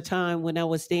particular time when I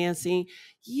was dancing,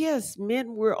 yes,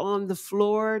 men were on the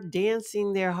floor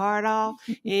dancing their heart off,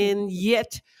 and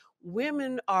yet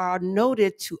women are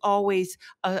noted to always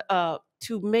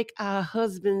to make our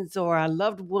husbands or our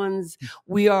loved ones,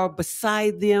 we are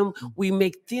beside them, we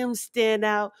make them stand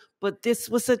out. But this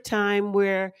was a time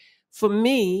where, for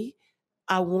me,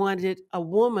 I wanted a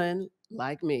woman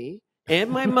like me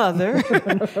and my mother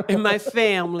and my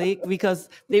family, because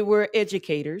they were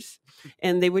educators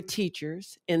and they were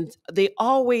teachers, and they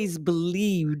always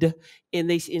believed, and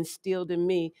they instilled in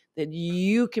me that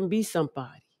you can be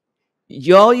somebody.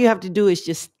 All you have to do is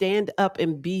just stand up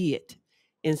and be it.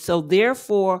 And so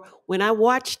therefore, when I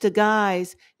watched the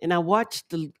guys and I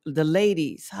watched the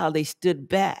ladies, how they stood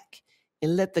back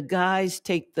and let the guys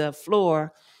take the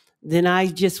floor, then I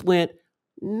just went,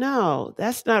 no,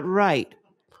 that's not right.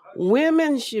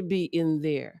 Women should be in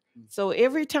there. So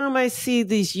every time I see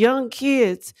these young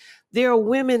kids, there are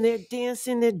women, they're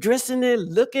dancing, they're dressing, they're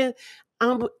looking.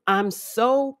 I'm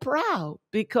so proud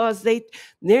because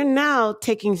they're now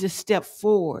taking a step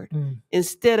forward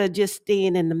instead of just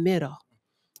staying in the middle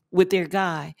with their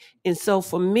guy. And so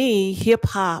for me, hip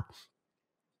hop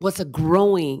was a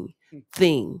growing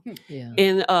thing. Yeah.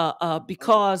 And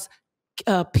because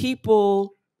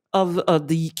people of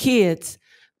the kids,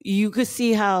 you could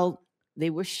see how they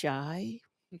were shy.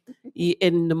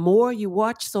 And the more you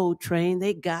watch Soul Train,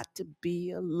 they got to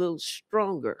be a little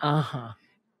stronger.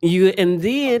 And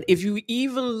then if you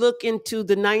even look into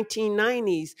the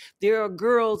 1990s, there are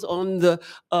girls on the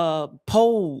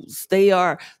poles.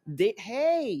 Hey,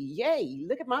 yay,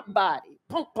 look at my body.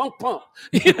 Pump, pump, pump.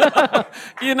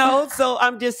 You know, so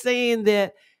I'm just saying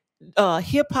that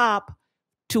hip hop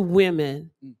to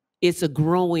women, it's a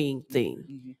growing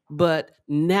thing. But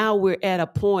now we're at a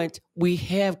point, we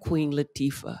have Queen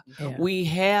Latifah. Yeah. We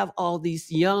have all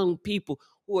these young people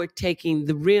who are taking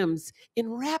the rims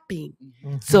and rapping.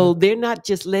 So they're not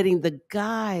just letting the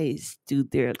guys do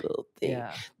their little thing.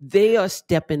 Yeah. They are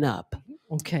stepping up.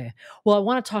 Okay. Well, I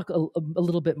want to talk a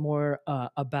little bit more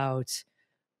about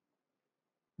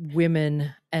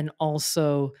women and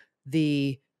also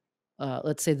the,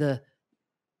 let's say the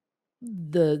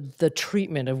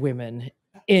treatment of women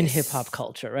in hip hop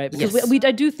culture, right? Because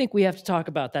I do think we have to talk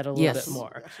about that a little bit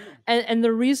more. And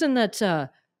the reason that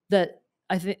that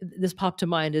I think this popped to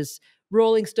mind is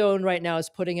Rolling Stone right now is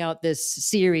putting out this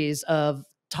series of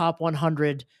top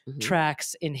 100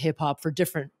 tracks in hip hop for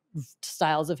different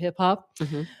styles of hip hop.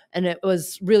 And it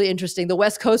was really interesting. The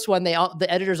West Coast one, the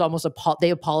editors almost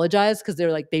apologized because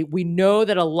they're like, we know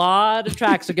that a lot of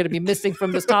tracks are going to be missing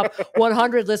from this top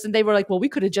 100 list. And they were like, well, we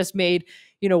could have just made,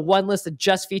 you know, one list that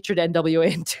just featured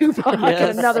NWA and Tupac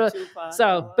and another. Tupac.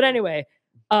 So, but anyway,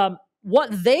 what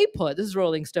they put, this is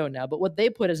Rolling Stone now, but what they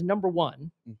put as number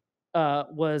one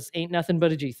was Ain't Nothing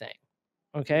But a G Thing.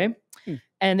 Okay.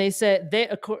 And they said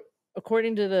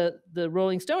according to the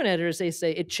Rolling Stone editors, they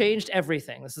say it changed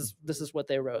everything. This is what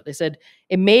they wrote. They said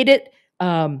it made it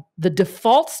the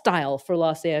default style for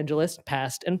Los Angeles,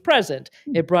 past and present.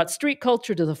 It brought street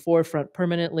culture to the forefront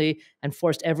permanently and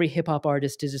forced every hip hop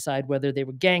artist to decide whether they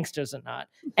were gangsters or not.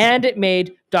 And it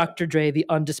made Dr. Dre the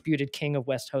undisputed king of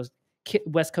West Coast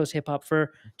hip hop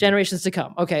for generations to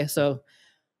come. Okay, so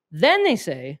then they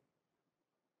say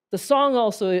the song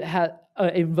also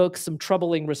invokes some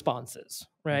troubling responses,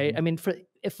 right? I mean,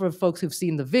 for folks who've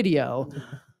seen the video,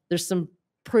 there's some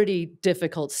pretty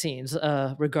difficult scenes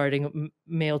regarding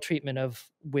male treatment of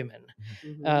women.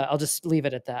 I'll just leave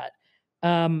it at that.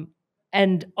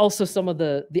 And also some of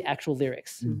the actual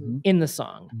lyrics in the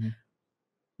song.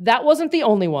 That wasn't the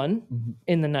only one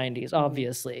in the 90s,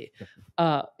 obviously.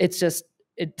 It's just,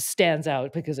 it stands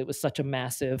out because it was such a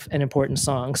massive and important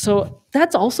song. So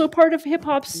that's also part of hip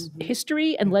hop's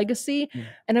history and legacy.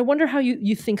 And I wonder how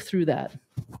you think through that.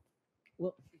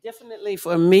 Well, definitely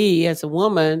for me as a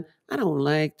woman, I don't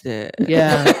like that.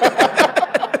 Yeah.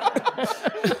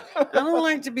 I don't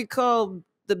like to be called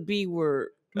the B word.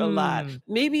 a lot.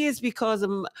 Maybe it's because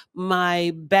of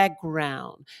my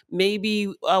background.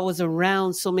 Maybe I was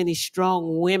around so many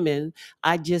strong women.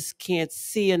 I just can't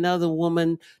see another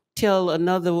woman tell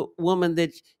another woman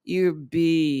that you're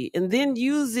B, and then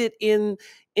use it in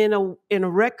a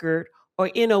record or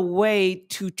in a way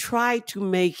to try to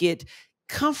make it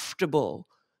comfortable.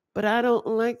 But I don't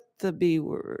like the B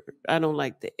word. I don't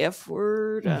like the F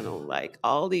word. I don't like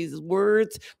all these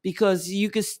words, because you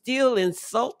can still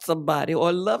insult somebody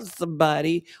or love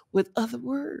somebody with other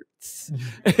words.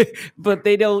 But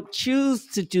they don't choose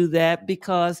to do that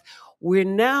because we're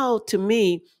now, to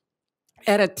me,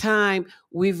 at a time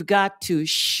we've got to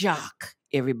shock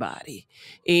everybody.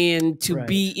 And to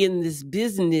be in this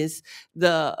business,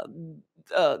 the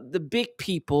big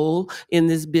people in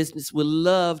this business would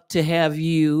love to have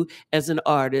you as an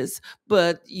artist,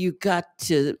 but you got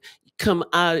to come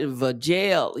out of a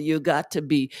jail. You got to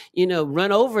be,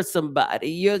 run over somebody.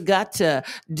 You got to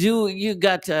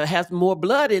have more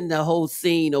blood in the whole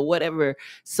scene or whatever.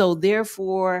 So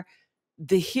therefore,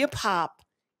 the hip hop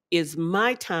is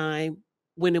my time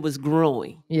when it was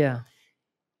growing. Yeah.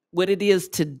 What it is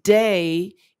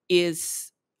today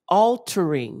is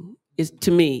altering.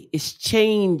 To me, it's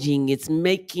changing. It's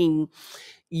making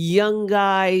young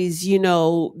guys,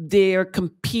 they're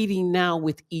competing now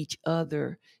with each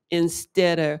other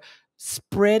instead of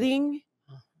spreading.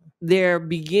 They're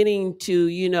beginning to,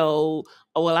 oh,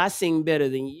 well, I sing better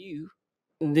than you.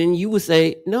 And then you would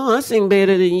say, no, I sing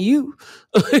better than you.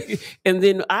 And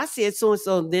then I said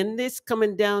so-and-so. Then this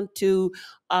coming down to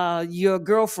your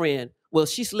girlfriend. Well,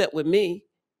 she slept with me.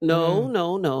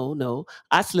 No.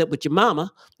 I slept with your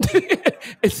mama.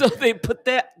 And so they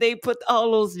put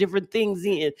all those different things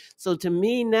in. So to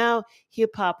me now,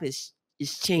 hip hop is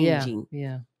changing.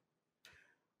 Yeah.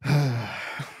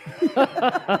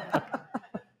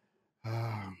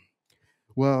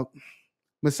 Well,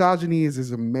 misogyny is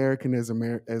as American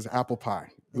as apple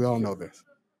pie. We all know this.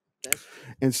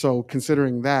 And so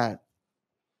considering that,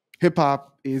 hip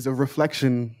hop is a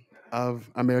reflection of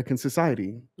American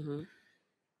society. Mm-hmm.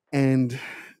 And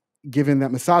given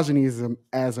that misogyny is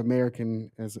as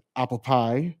American as apple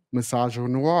pie,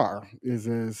 misogynoir is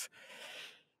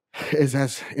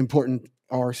as important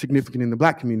or significant in the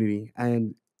Black community.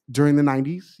 And during the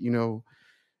 90s,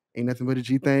 Ain't Nothing But a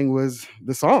G Thing was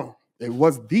the song. It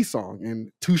was the song.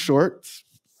 And Too Short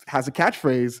has a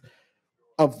catchphrase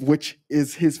of which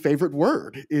is his favorite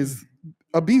word, is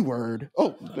a B word.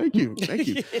 Oh, thank you.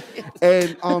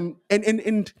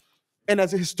 And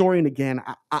as a historian, again,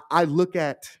 I look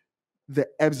at the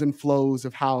ebbs and flows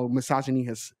of how misogyny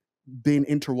has been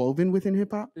interwoven within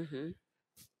hip hop,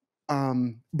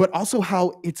 but also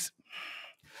how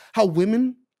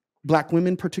women, Black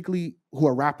women, particularly who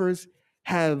are rappers,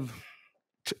 have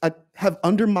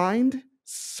undermined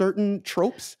certain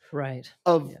tropes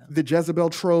of the Jezebel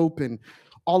trope and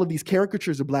all of these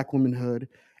caricatures of Black womanhood,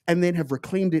 and then have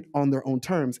reclaimed it on their own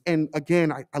terms. And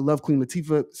again, I love Queen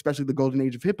Latifah, especially the golden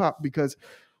age of hip hop, because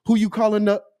who you calling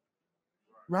up,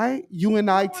 right?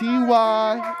 UNITY.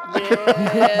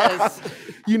 Yes.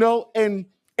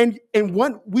 And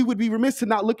one, we would be remiss to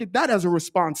not look at that as a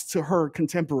response to her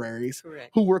contemporaries. Correct.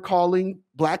 Who were calling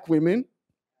Black women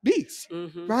beasts,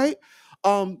 right?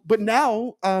 But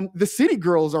now the city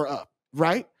girls are up,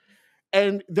 right?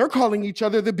 And they're calling each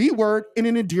other the B word in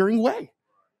an endearing way.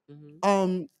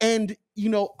 And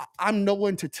I'm no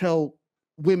one to tell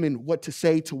women what to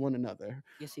say to one another,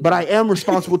 but I am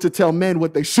responsible to tell men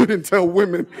what they shouldn't tell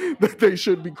women that they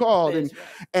should be called.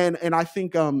 And I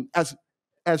think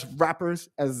as rappers,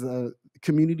 as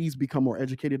communities become more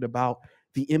educated about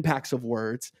the impacts of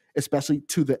words, especially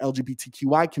to the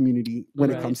LGBTQI community when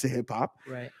it comes to hip hop,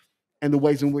 and the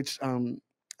ways in which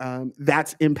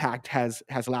that's impact has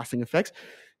lasting effects,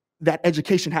 that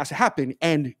education has to happen.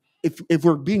 And if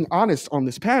we're being honest on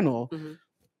this panel,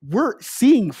 we're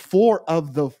seeing 4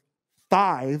 of the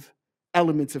 5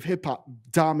 elements of hip hop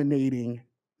dominating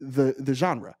the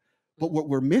genre. But what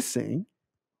we're missing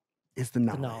is the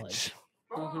knowledge.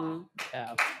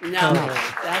 Yeah. Knowledge.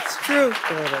 That's true.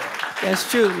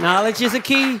 That's true. Knowledge is a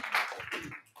key.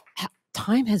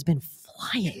 Time has been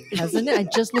flying, hasn't it? I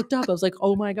just looked up. I was like,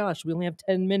 oh my gosh, we only have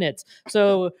 10 minutes.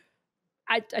 So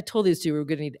I told these two we were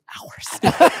going to need hours.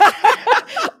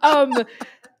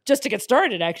 Just to get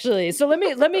started, actually. So let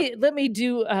me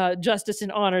do justice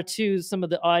and honor to some of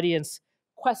the audience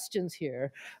questions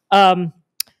here.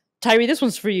 Tyree, this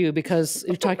one's for you because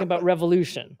you're talking about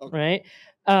revolution, right?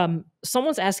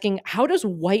 Someone's asking, how does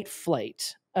white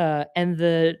flight and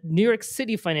the New York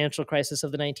City financial crisis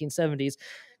of the 1970s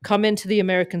come into the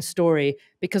American story?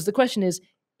 Because the question is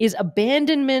Is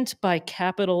abandonment by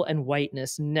capital and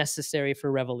whiteness necessary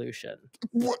for revolution?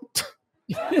 What?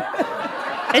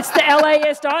 It's the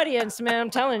LAist audience, man.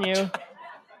 I'm telling you.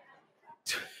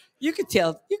 You could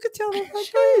tell. You could tell them.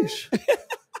 Sheesh.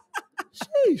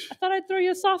 Sheesh. I thought I'd throw you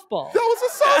a softball. That was a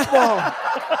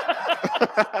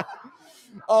softball.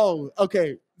 Oh,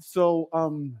 okay. So,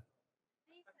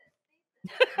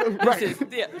 right.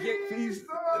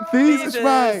 Thesis,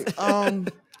 right.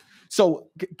 So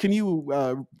can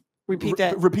you Repeat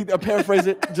that. Paraphrase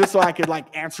it, just so I could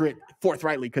like answer it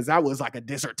forthrightly, because that was like a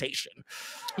dissertation.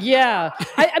 Yeah,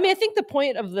 I mean, I think the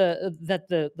point of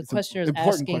the questioner is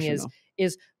important asking question,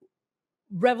 is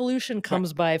revolution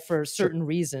comes by for certain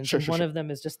reasons, Sure, and sure, one sure. of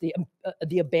them is just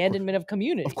the abandonment of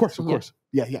community. Of course.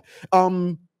 Yeah.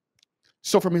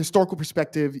 So from a historical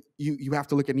perspective, you have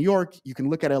to look at New York. You can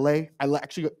look at LA.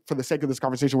 Actually, for the sake of this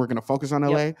conversation, we're going to focus on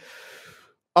LA.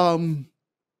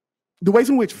 The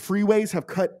ways in which freeways have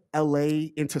cut LA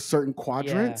into certain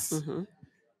quadrants,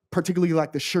 particularly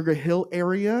like the Sugar Hill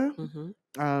area,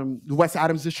 the West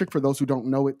Adams district, for those who don't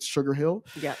know, it's Sugar Hill,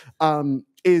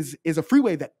 is a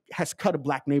freeway that has cut a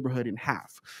Black neighborhood in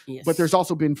half. Yes. But there's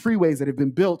also been freeways that have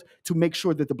been built to make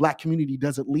sure that the Black community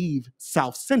doesn't leave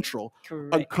South Central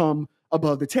and come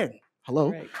above the 10.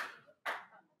 Hello?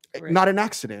 Correct. Not an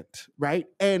accident, right?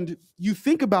 And you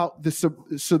think about the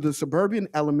suburban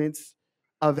elements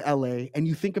of LA, and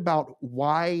you think about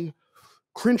why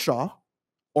Crenshaw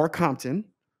or Compton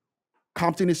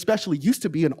especially used to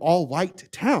be an all-white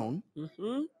town,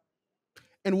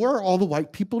 and where are all the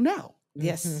white people now?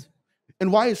 Yes.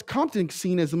 And why is Compton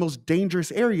seen as the most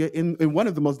dangerous area in one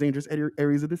of the most dangerous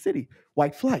areas of the city?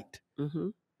 White flight.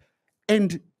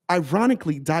 And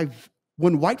ironically,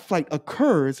 when white flight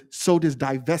occurs, so does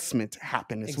divestment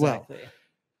happen as well.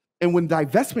 And when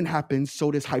divestment happens,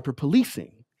 so does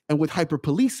hyperpolicing. And with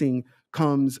hyperpolicing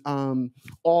comes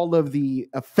all of the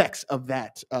effects of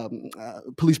that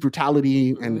police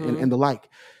brutality and the like.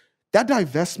 That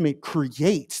divestment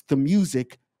creates the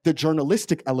music, the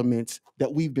journalistic elements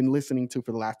that we've been listening to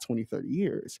for the last 20, 30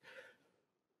 years.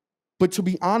 But to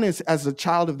be honest, as a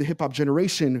child of the hip-hop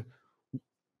generation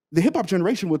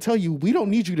will tell you, we don't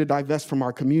need you to divest from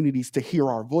our communities to hear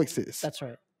our voices. That's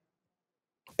right.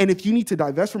 And if you need to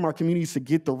divest from our communities to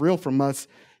get the real from us,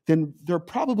 then there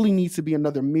probably needs to be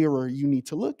another mirror you need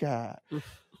to look at.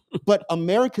 But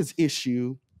America's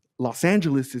issue, Los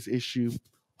Angeles' issue,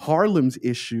 Harlem's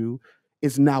issue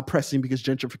is now pressing because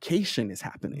gentrification is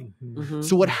happening.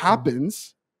 So what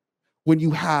happens when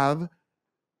you have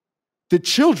the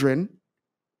children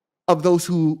of those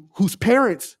whose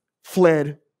parents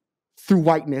fled through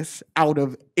whiteness out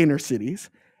of inner cities,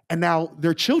 and now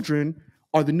their children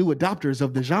are the new adopters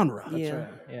of the genre? That's right.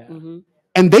 Yeah.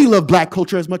 And they love Black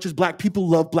culture as much as Black people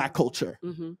love Black culture.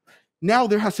 Now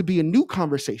there has to be a new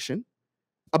conversation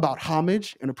about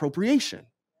homage and appropriation.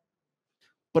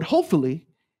 But hopefully,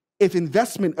 if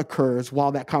investment occurs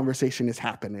while that conversation is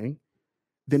happening,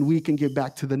 then we can get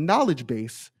back to the knowledge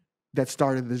base that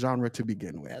started the genre to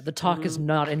begin with. The talk is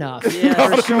not enough.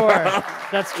 Yeah, for sure.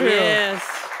 That's true. Yes.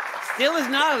 Still is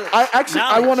not.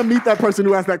 I want to meet that person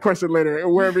who asked that question later,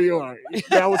 wherever you are.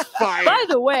 That was fine. By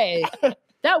the way,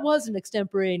 that was an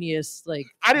extemporaneous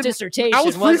dissertation. I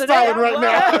was wasn't freestyling it? right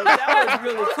now. That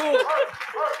was really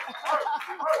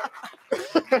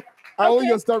cool. I owe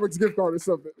you a Starbucks gift card or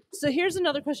something. So here's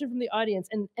another question from the audience,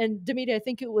 and Damita, I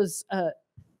think it was.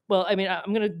 Well, I mean,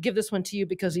 I'm going to give this one to you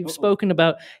because you've spoken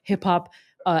about hip hop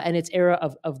and its era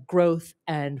of growth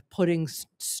and putting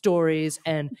stories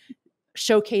and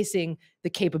showcasing the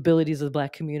capabilities of the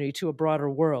Black community to a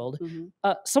broader world.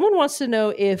 Someone wants to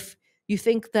know if you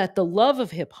think that the love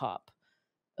of hip hop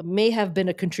may have been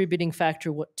a contributing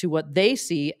factor to what they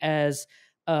see as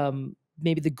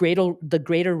maybe the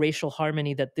greater racial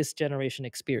harmony that this generation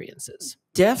experiences.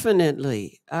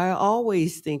 Definitely. I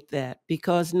always think that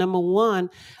because number one,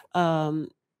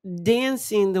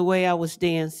 dancing the way I was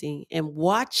dancing and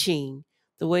watching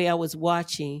the way I was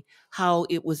watching, how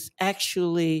it was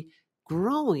actually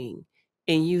growing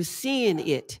and you seeing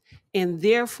it, and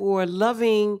therefore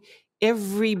loving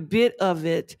every bit of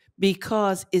it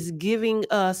because it's giving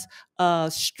us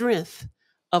strength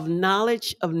of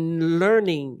knowledge, of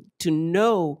learning to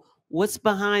know what's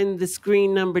behind the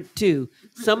screen number 2.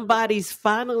 Somebody's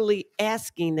finally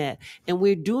asking that. And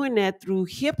we're doing that through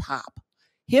hip hop.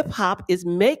 Hip hop is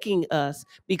making us,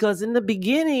 because in the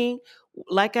beginning,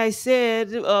 like I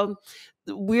said,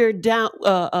 we're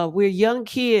young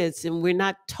kids and we're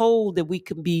not told that we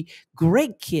can be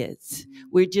great kids.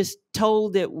 We're just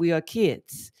told that we are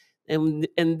kids. And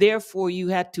therefore you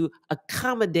have to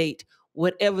accommodate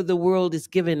whatever the world is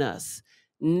giving us.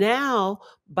 Now,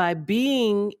 by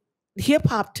being hip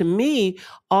hop to me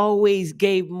always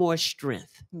gave more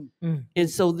strength. Mm. And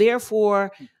so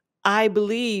therefore I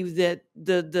believe that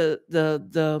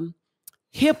the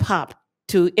hip hop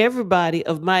to everybody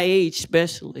of my age,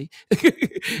 especially,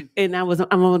 and I'm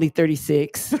only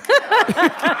 36.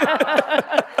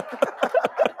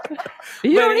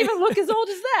 You don't even look as old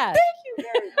as that. Thank you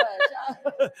very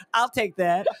much. I'll take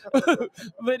that.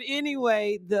 But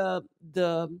anyway, the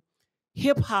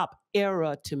hip hop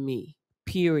era to me,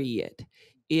 period,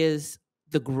 is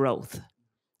the growth.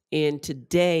 And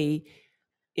today,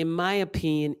 in my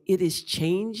opinion, it is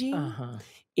changing. Uh-huh.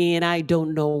 And I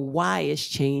don't know why it's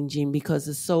changing because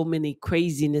there's so many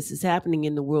craziness is happening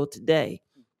in the world today.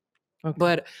 Okay.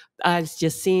 But I was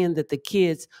just seeing that the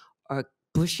kids are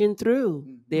pushing through.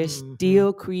 They're Mhm.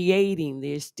 still creating.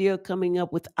 They're still coming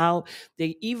up without.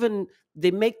 They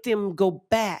make them go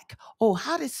back. Oh,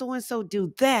 how did so and so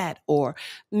do that? Or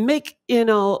make the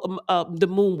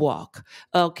moonwalk.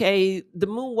 Okay, the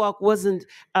moonwalk wasn't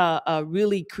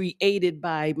really created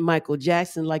by Michael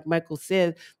Jackson, like Michael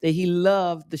said that he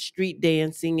loved the street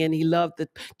dancing and he loved the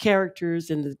characters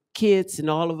and the kids and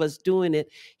all of us doing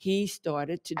it. He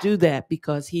started to do that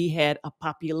because he had a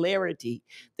popularity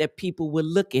that people would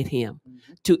look at him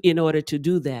in order to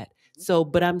do that. So,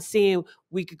 but I'm saying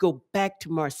we could go back to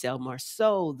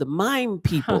Marceau, the mime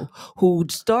people who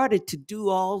started to do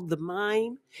all the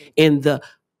mime and the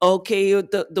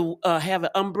have an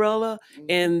umbrella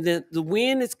and the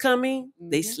wind is coming,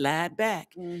 they slide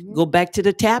back. Go back to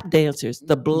the tap dancers,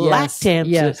 the black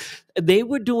dancers. Yes. They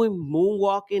were doing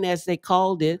moonwalking, as they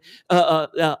called it.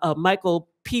 Michael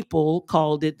People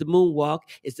called it the moonwalk.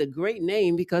 It's a great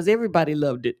name because everybody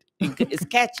loved it. It's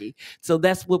catchy. So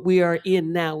that's what we are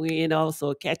in now. We're in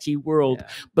also a catchy world. Yeah.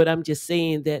 But I'm just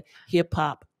saying that hip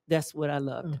hop, that's what I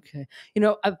love. Okay.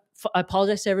 I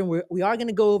apologize to everyone. We are going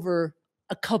to go over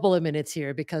a couple of minutes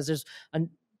here because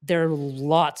there are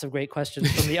lots of great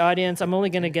questions from the audience. I'm only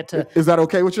going to get to Is that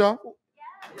okay with y'all?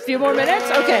 a few more minutes.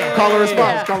 Okay. Call a response.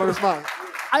 Yeah. Call a response.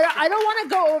 I don't want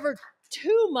to go over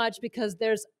too much because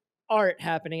there's art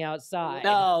happening outside.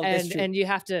 No, that's true. And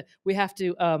we have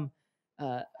to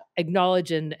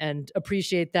acknowledge and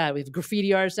appreciate that. We have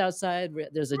graffiti artists outside.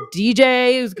 There's a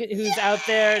DJ who's out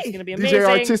there. It's going to be amazing. DJ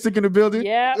R-Tistic in the building.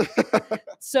 Yeah.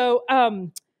 So,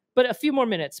 but a few more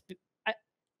minutes.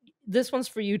 This one's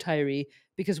for you, Tyree,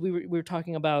 because we were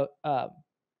talking about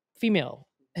female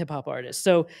hip hop artists.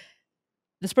 So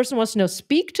this person wants to know,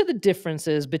 speak to the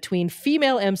differences between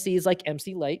female MCs like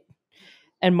MC Lyte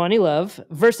and Money Love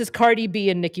versus Cardi B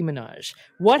and Nicki Minaj.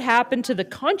 What happened to the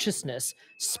consciousness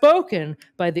spoken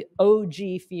by the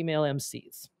OG female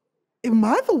MCs? Am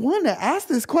I the one that asked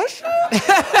this question?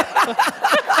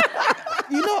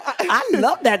 I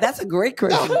love that. That's a great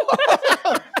question.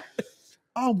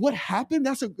 What happened?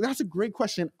 That's a great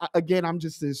question. Again, I'm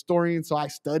just a historian, so I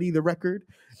study the record.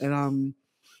 And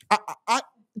I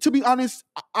to be honest,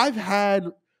 I've had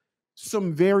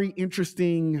some very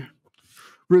interesting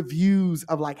reviews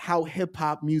of like how hip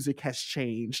hop music has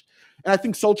changed. And I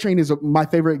think Soul Train is my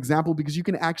favorite example because you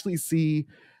can actually see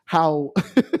how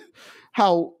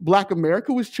how Black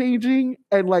America was changing.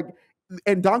 And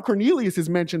Don Cornelius is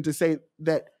mentioned to say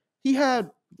that he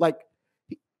had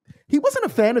he wasn't a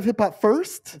fan of hip hop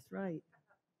first. That's right.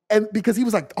 And because he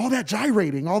was like, all that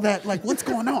gyrating, all that, like, what's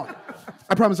going on?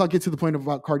 I promise I'll get to the point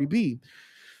about Cardi B.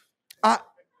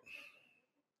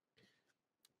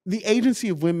 The agency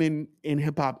of women in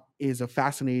hip hop is a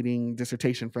fascinating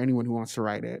dissertation for anyone who wants to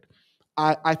write it.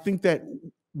 I think that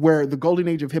where the golden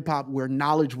age of hip hop, where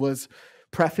knowledge was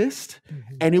prefaced,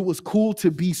 and it was cool to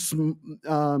be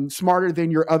smarter than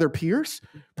your other peers,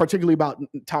 particularly about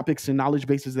topics and knowledge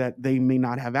bases that they may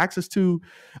not have access to,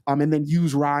 and then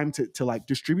use rhyme to like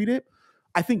distribute it.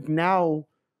 I think now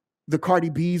the Cardi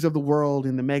B's of the world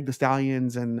and the Meg Thee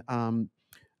Stallions and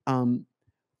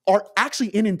are actually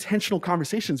in intentional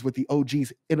conversations with the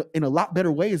OGs in a lot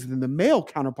better ways than the male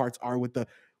counterparts are with the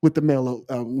male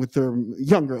with the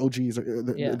younger OGs or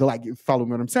the like, follow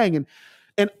what I'm saying.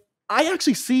 And I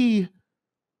actually see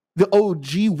the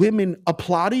OG women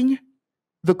applauding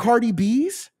the Cardi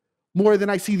B's more than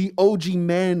I see the OG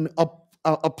men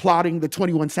applauding the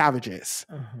 21 Savages.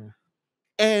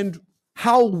 And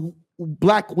how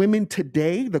Black women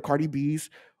today, the Cardi B's,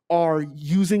 are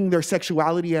using their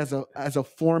sexuality as a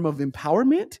form of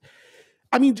empowerment.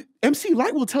 I mean, MC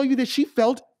Lyte will tell you that she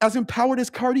felt as empowered as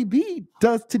Cardi B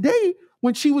does today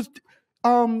when she was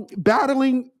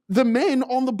battling the men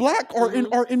on the block or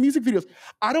in music videos.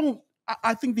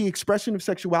 I think the expression of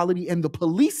sexuality and the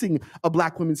policing of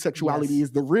Black women's sexuality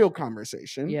is the real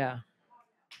conversation. Yeah.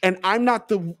 And I'm not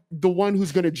the one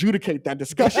who's going to adjudicate that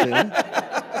discussion.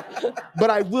 But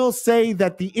I will say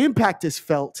that the impact is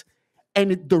felt,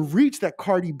 and the reach that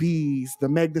Cardi B's, the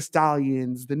Meg Thee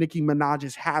Stallions, the Nicki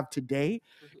Minaj's have today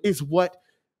is what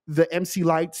the MC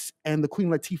Lights and the Queen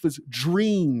Latifahs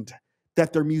dreamed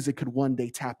that their music could one day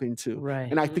tap into. Right.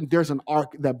 And I think there's an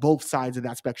arc that both sides of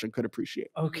that spectrum could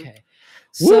appreciate. Okay.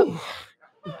 Woo. So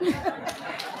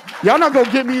Y'all not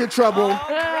gonna get me in trouble. All right.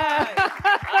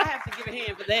 I have to give a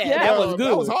hand for that. Yeah. That was good.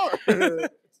 That was hard.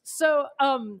 So,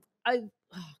 oh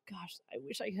gosh, I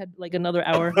wish I had like another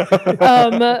hour.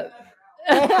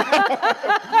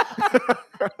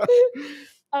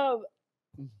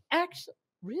 Actually,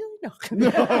 really no.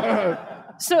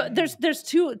 So there's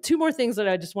two more things that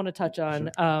I just want to touch on,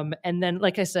 and then,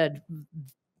 like I said,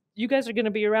 you guys are going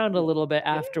to be around a little bit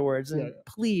afterwards, and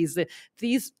please,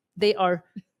 they are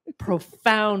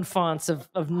profound fonts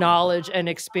of knowledge and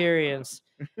experience.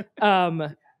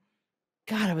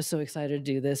 God, I was so excited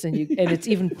to do this, and it's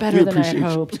even better than I had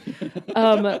hoped.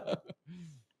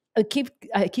 I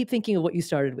keep thinking of what you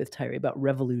started with, Tyree, about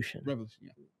revolution.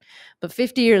 But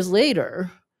 50 years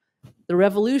later, the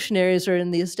revolutionaries are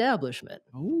in the establishment,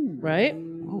 right?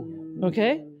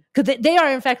 Okay, because they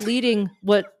are in fact leading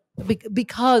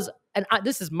because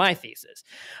this is my thesis,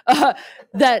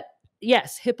 that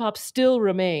yes, hip hop still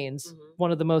remains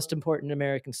one of the most important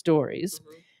American stories.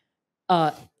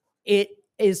 It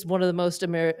is one of the most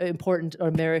important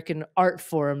American art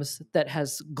forms that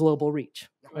has global reach.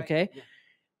 Okay.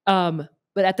 But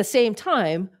at the same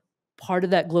time, part of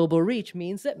that global reach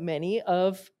means that many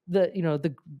of the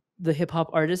hip hop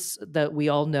artists that we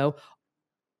all know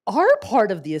are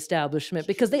part of the establishment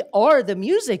because they are the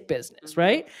music business,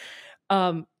 right?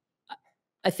 I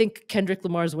think Kendrick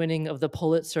Lamar's winning of the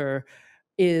Pulitzer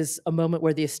is a moment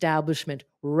where the establishment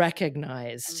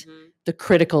recognized the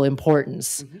critical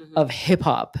importance of hip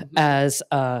hop as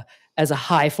a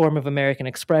high form of American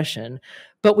expression.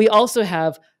 But we also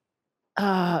have,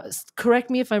 correct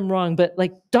me if I'm wrong, but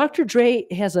like Dr. Dre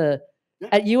has at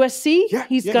USC,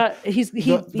 the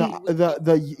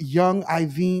Young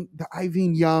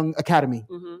Iveen Young Academy.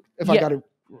 If I got it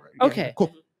right. Okay.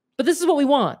 Cool. But this is what we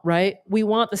want, right? We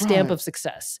want the stamp of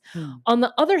success. On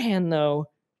the other hand, though,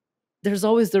 there's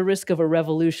always the risk of a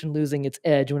revolution losing its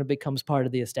edge when it becomes part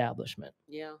of the establishment.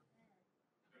 Yeah.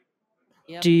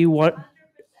 Do you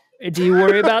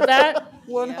worry about that?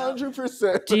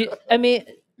 100%. I mean,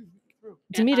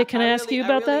 Damita, can I ask you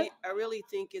about that? I really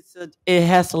think it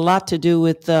has a lot to do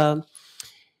with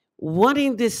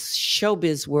wanting this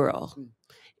showbiz world.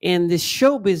 And the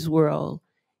showbiz world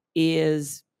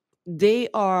is, they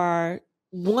are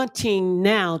wanting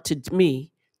now, to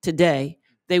me, today,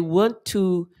 they want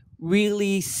to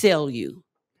really sell you.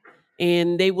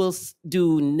 And they will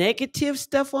do negative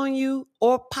stuff on you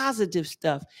or positive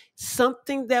stuff,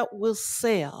 something that will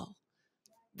sell.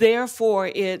 Therefore,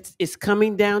 it's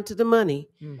coming down to the money.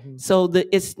 So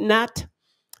it's not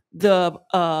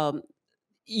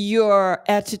your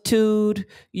attitude,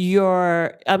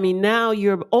 now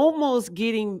you're almost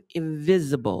getting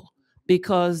invisible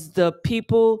because the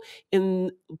people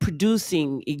in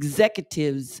producing,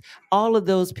 executives, all of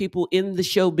those people in the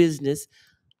show business,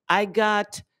 I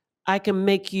can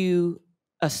make you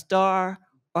a star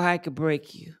or I could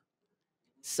break you.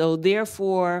 So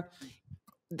therefore,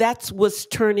 that's what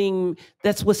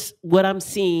I'm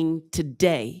seeing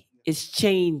today is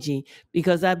changing,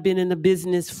 because I've been in the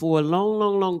business for a long,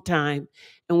 long, long time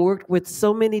and worked with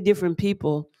so many different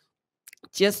people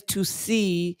just to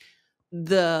see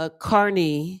the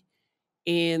Carney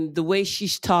and the way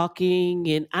she's talking.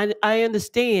 And I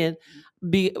understand,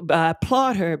 I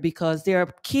applaud her, because there are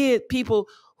people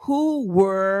who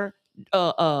were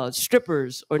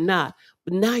strippers or not,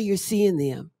 but now you're seeing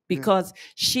them because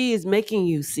she is making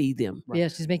you see them. Yeah,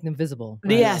 she's making them visible.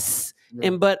 Right? Yes.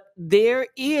 Yeah. But there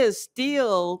is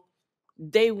still,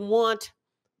 they want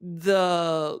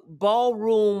the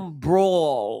ballroom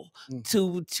brawl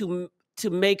to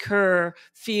make her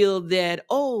feel that,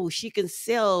 oh, she can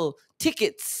sell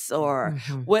tickets or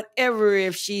whatever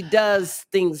if she does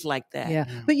things like that. Yeah.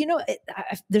 But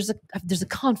there's a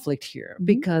conflict here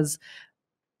because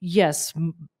yes,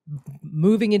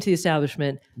 moving into the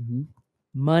establishment,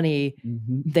 money,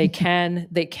 they can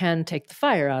take the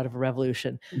fire out of a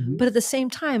revolution. But at the same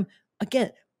time,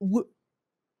 again,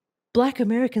 Black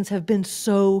Americans have been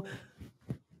so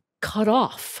cut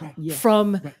off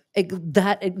from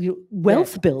that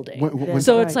wealth building.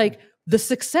 So it's like the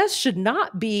success should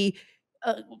not be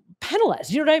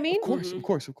penalized. You know what I mean? Of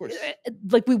course.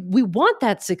 Like we want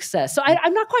that success. So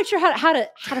I'm not quite sure how to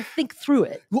think through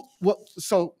it. Well,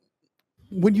 so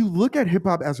when you look at hip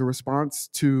hop as a response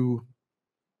to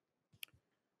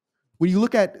when you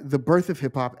look at the birth of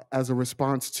hip hop as a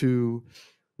response to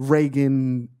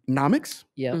Reaganomics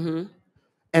Yeah. Mhm.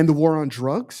 and the war on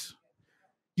drugs,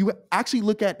 you actually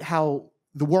look at how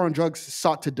the war on drugs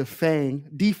sought to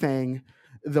defang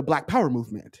the Black Power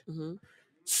movement. Mhm.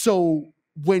 So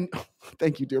when,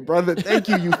 thank you, dear brother, thank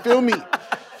you, you feel me?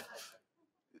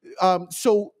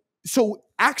 So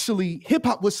actually, hip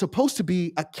hop was supposed to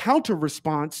be a counter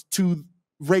response to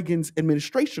Reagan's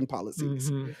administration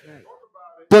policies. Mhm.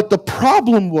 But the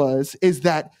problem is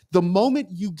that the moment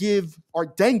you give or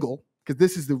dangle, because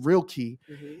this is the real key,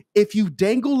 Mhm. if you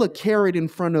dangle a carrot in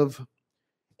front of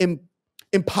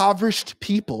impoverished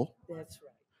people That's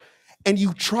right. and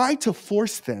you try to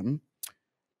force them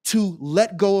to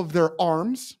let go of their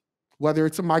arms, whether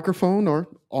it's a microphone or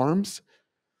arms,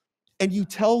 and you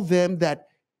tell them that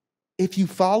if you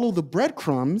follow the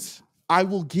breadcrumbs, I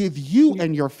will give you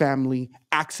and your family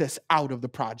access out of the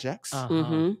projects. Uh-huh.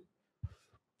 Mhm.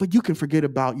 But you can forget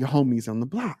about your homies on the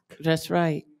block. That's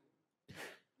right.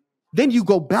 Then you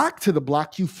go back to the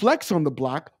block, you flex on the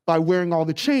block by wearing all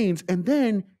the chains, and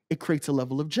then it creates a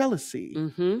level of jealousy.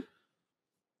 Mhm.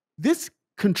 This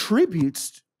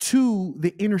contributes to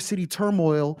the inner city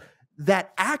turmoil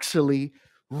that actually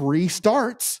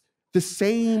restarts the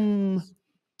same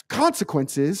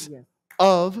consequences Yes.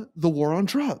 of the war on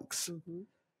drugs. Mhm.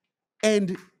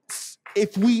 And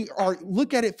if we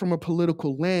look at it from a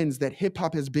political lens, that hip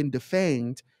hop has been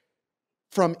defanged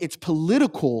from its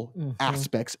political Mhm.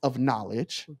 aspects of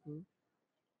knowledge, Mhm.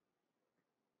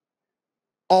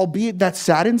 albeit that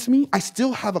saddens me, I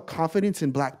still have a confidence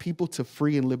in Black people to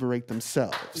free and liberate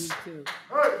themselves. Me too.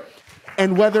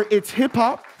 And whether it's hip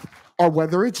hop or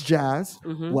whether it's jazz,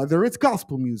 Mhm. whether it's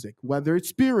gospel music, whether it's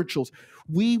spirituals,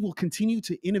 we will continue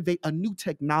to innovate a new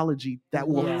technology that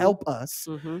will Yeah. help us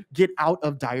Mhm. get out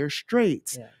of dire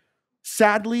straits. Yeah.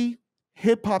 Sadly,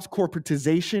 hip hop's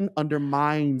corporatization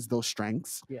undermines those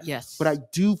strengths. Yeah. Yes. But I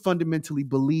do fundamentally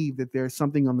believe that there's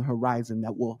something on the horizon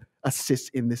that will assist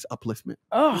in this upliftment.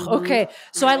 Oh, Mhm. okay.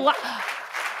 So I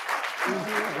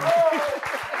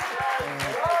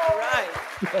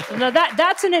Right. now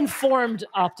that's an informed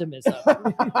optimism.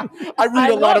 I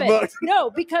read a lot love of it. books. No,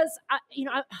 because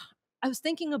I was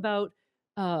thinking about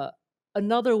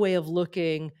another way of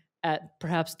looking at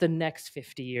perhaps the next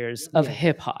 50 years of Yeah.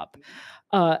 hip hop.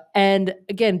 And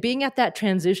again, being at that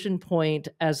transition point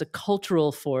as a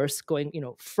cultural force going,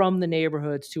 from the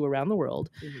neighborhoods to around the world.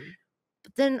 Mhm.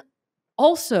 But then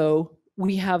also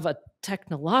we have a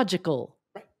technological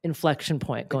inflection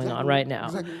point going on Exactly. right now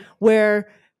Exactly.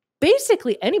 where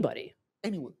basically anybody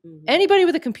Anyway, anybody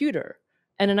with a computer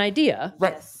and an idea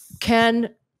right. Yes.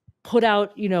 can put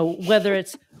out, whether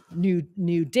it's new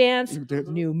dance, New dance.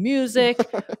 new music,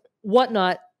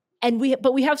 whatnot. And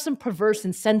we have some perverse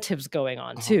incentives going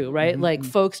on too, right? Mhm, Like mhm.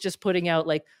 folks just putting out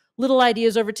like little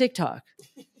ideas over TikTok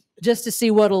just to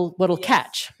see what'll Yes.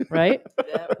 catch, right?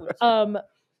 That was-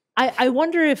 I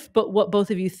wonder what both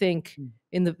of you think Mm.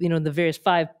 in the various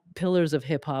 5 pillars of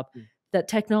hip hop Mm. that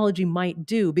technology might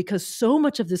do, because so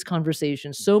much of this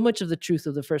conversation, so much of the truth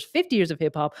of the first 50 years of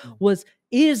hip hop Mm.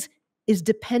 is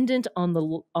dependent on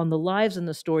the lives and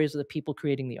the stories of the people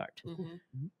creating the art. Mhm.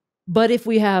 But if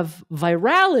we have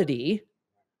virality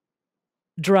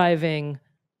driving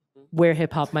where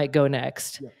hip hop might go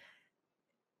next, Yeah.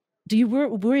 do you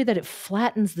worry that it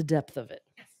flattens the depth of it?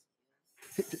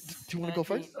 Do you want to go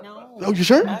first? No. Oh, you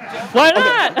sure? Why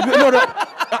not? No.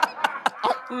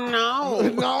 No.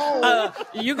 No.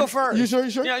 You go first. You sure?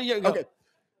 You sure? Yeah, you go. Okay.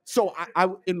 So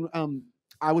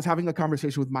I was having a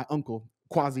conversation with my uncle,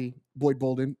 Quasi Boyd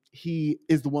Bolden. He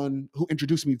is the one who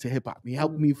introduced me to hip hop. He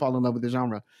helped me fall in love with the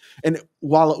genre. And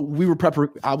while we were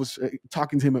preparing, I was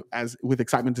talking to him with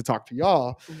excitement to talk to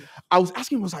y'all. I was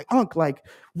asking him, I was like, Unc,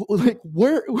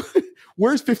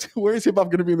 where's hip hop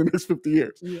going to be in the next 50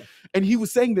 years? Yeah. And he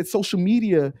was saying that social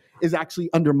media is actually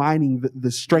undermining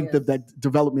the strength of that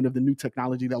development of the new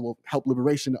technology that will help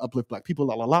liberation, uplift Black people,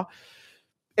 la la la.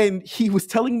 And he was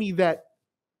telling me that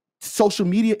social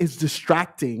media is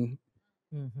distracting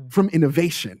from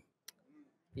innovation.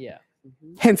 Yeah.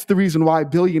 Hence the reason why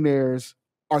billionaires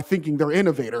are thinking they're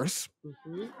innovators.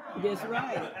 That's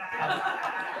right.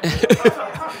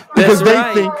 Because That's they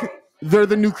right. think they're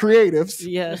the new creatives.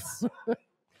 Yes.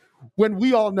 When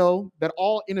we all know that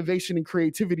all innovation and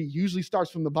creativity usually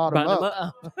starts from the bottom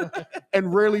up,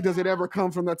 and rarely does it ever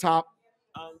come from the top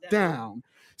down.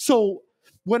 So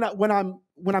when I'm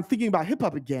thinking about hip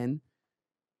hop again,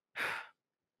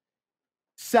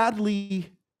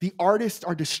 sadly, the artists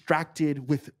are distracted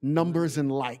with numbers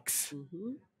and likes,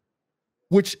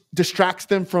 which distracts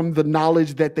them from the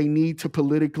knowledge that they need to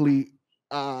politically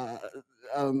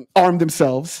arm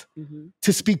themselves Mm-hmm.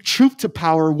 to speak truth to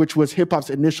power, which was hip hop's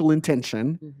initial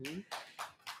intention, Mm-hmm.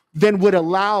 then would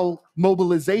allow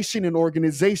mobilization and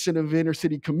organization of inner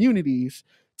city communities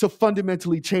to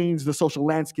fundamentally change the social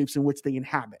landscapes in which they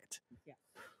inhabit. Yeah.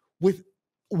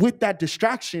 With that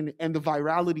distraction and the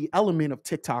virality element of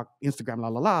TikTok,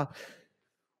 Instagram,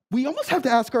 we almost have to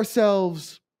ask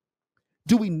ourselves,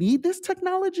 do we need this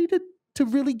technology to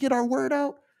really get our word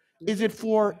out? Is it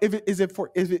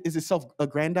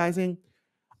self-aggrandizing?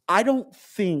 I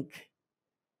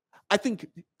think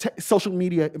social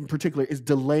media in particular is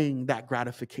delaying that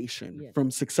gratification from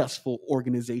successful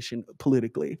organization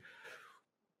politically.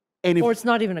 And or it's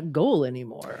not even a goal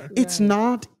anymore. it's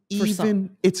not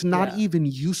even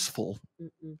useful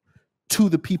Mm-mm. to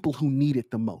the people who need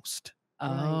it the most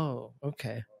Oh,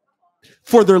 okay.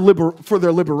 for their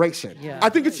liberation. Yeah. I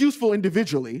think it's useful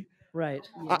individually. Right.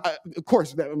 Of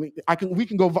course,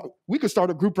 we could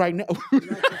start a group right now.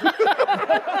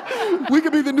 We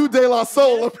could be the new De La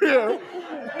Soul up here,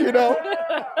 you know,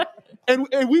 and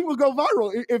we would go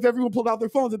viral if everyone pulled out their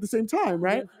phones at the same time,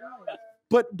 right?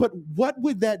 But what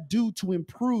would that do to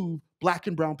improve Black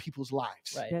and brown people's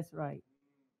lives? Right. That's right.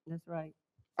 That's right.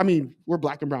 I mean, we're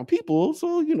Black and brown people,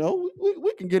 so you know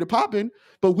we can get it popping.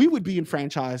 But we would be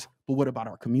enfranchised. But what about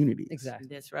our communities? Exactly.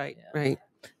 That's right. Yeah. Right.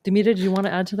 Damita, do you want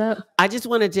to add to that? I just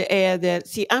wanted to add that,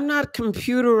 see, I'm not a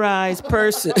computerized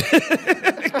person.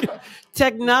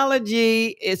 Technology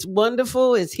is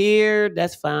wonderful. It's here.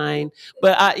 That's fine.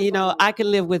 But I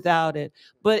can live without it.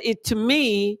 But to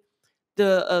me,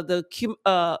 the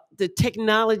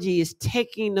technology is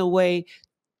taking away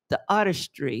the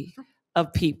artistry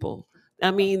of people. I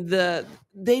mean,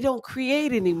 they don't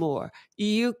create anymore.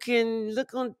 You can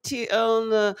look on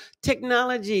the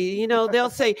technology. You know,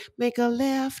 they'll say make a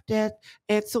left at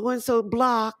so and so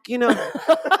block. You know,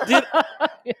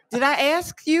 did I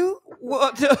ask you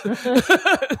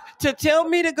to tell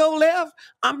me to go left?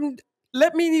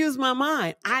 Let me use my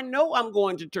mind. I know I'm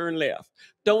going to turn left.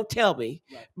 Don't tell me.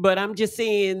 Right. But I'm just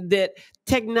saying that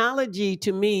technology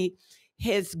to me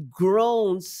has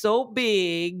grown so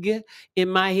big in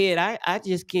my head. I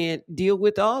just can't deal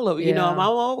with all of it. You know, I'm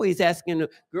always asking a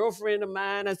girlfriend of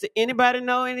mine, I said, anybody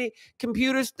know any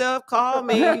computer stuff? Call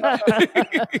me.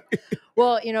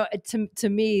 Well, you know, to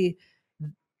me,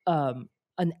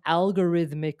 an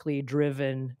algorithmically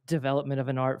driven development of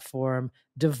an art form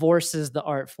divorces the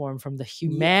art form from the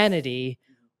humanity,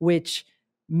 which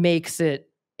makes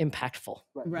it impactful.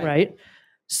 Right?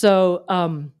 So,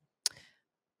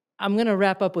 I'm going to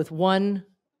wrap up with one.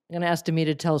 I'm going to ask Damita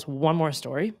to tell us one more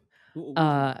story,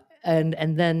 and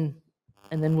then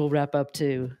we'll wrap up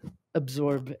to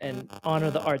absorb and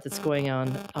honor the art that's going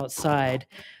on outside.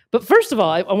 But first of all,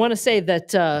 I want to say that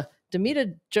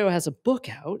Damita Jo has a book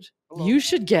out. Hello. You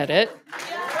should get it.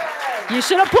 You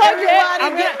should have plugged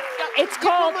it. It's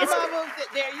called.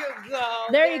 There you go.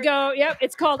 There you go. Yep.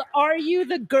 It's called "Are You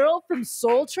the Girl from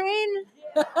Soul Train?"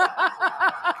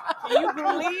 Can you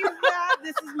believe that?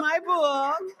 This is my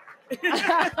book.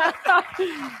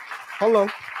 Hello.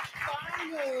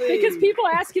 Finally. Because people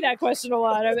ask you that question a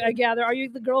lot. I gather. Are you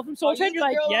the girl from Soul Train? You're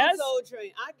like, yes. Soul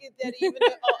Train. I get that even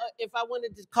if I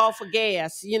wanted to call for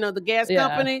gas. You know, the gas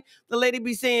company, the lady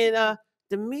be saying,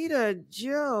 Damita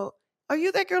Jo, are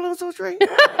you that girl on Soul Train?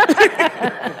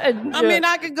 I mean,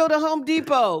 I could go to Home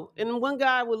Depot and one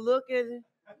guy would look at it.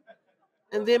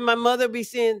 And then my mother be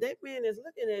saying, that man is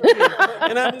looking at you.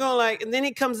 And I'm going like, and then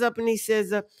he comes up and he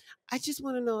says, I just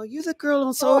want to know, are you the girl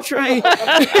on Soul Train?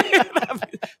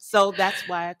 So that's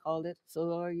why I called it.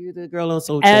 So are you the girl on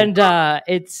Soul Train? And I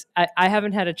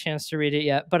haven't had a chance to read it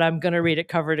yet, but I'm going to read it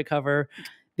cover to cover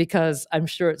because I'm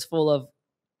sure it's full of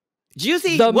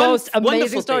juicy, the most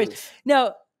amazing stories. Things.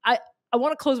 No, I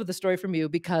want to close with a story from you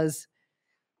because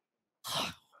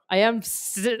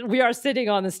we are sitting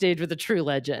on the stage with a true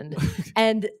legend.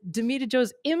 And Damita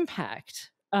Jo's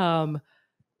impact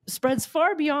spreads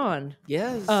far beyond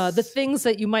the things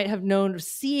that you might have known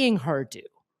seeing her do,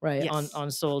 right? Yes. On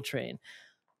Soul Train.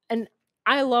 And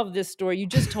I love this story. You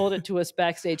just told it to us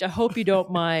backstage. I hope you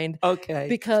don't mind. Okay.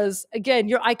 Because again,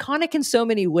 you're iconic in so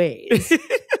many ways.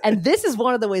 And this is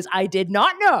one of the ways I did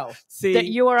not know that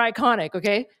you are iconic,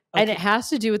 okay? And it has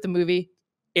to do with the movie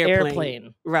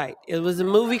Airplane. Right. It was a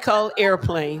movie called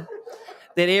Airplane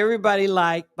that everybody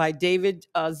liked by David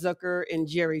Zucker and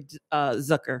Jerry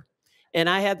Zucker. And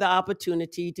I had the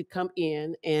opportunity to come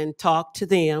in and talk to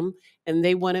them. And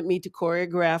they wanted me to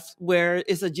choreograph where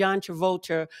it's a John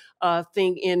Travolta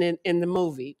thing in the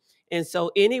movie. And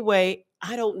so anyway,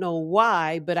 I don't know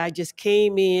why, but I just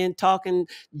came in talking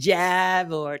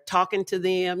jive or talking to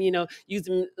them,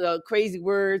 using crazy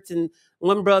words. And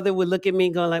one brother would look at me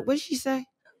and go like, what'd she say?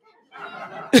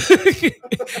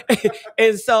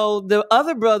 And so the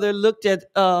other brother looked at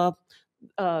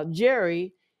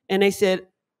Jerry and they said,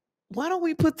 why don't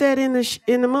we put that in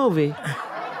the movie?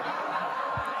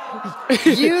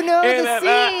 You know And, the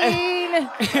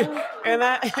scene.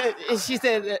 and she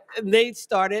said they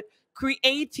started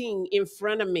creating in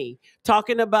front of me,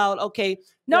 talking about, okay.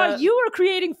 No, you were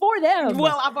creating for them.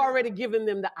 Well, I've already given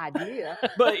them the idea.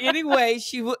 But anyway,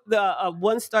 the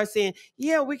one starts saying,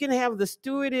 yeah, we can have the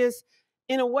stewardess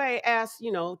in a way ask,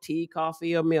 tea,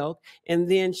 coffee, or milk. And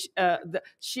then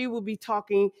she will be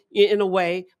talking in a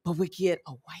way, but we get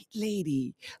a white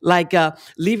lady, like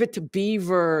Leave It to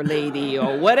Beaver lady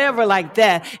or whatever like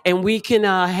that. And we can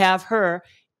have her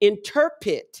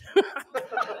interpret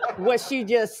what she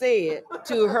just said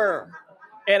to her.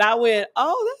 And I went,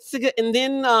 oh, that's a good. And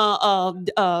then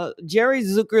Jerry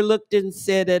Zucker looked and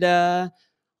said that,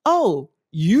 oh,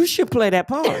 you should play that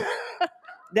part.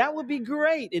 That would be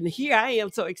great. And here I am,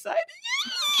 so excited.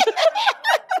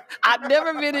 I've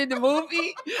never been in the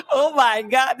movie. Oh my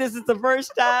God, this is the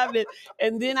first time.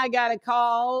 And then I got a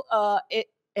call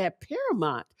at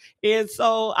Paramount. And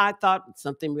so I thought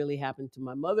something really happened to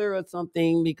my mother or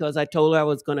something, because I told her I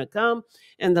was going to come.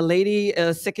 And the lady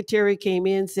secretary came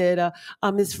in and said,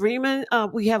 Ms. Freeman,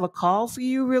 we have a call for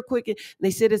you real quick. And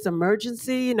they said it's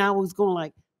emergency. And I was going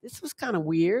like, this was kind of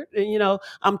weird. And,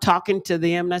 I'm talking to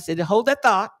them and I said, hold that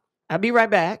thought. I'll be right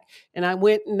back. And I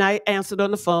went and I answered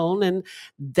on the phone, and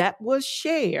that was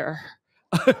Cher.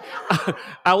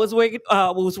 I was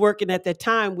working at that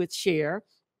time with Cher.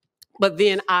 But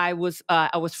then I was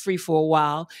free for a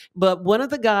while. But one of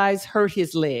the guys hurt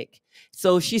his leg.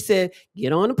 So she said,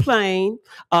 get on a plane.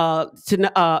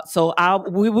 So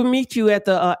we will meet you at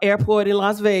the airport in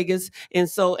Las Vegas. And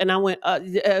I went, I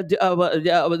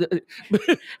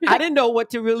didn't know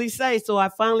what to really say. So I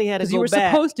finally had to go you were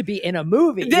back. Supposed to be in a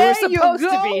movie. There you were supposed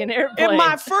to be in an airplane. In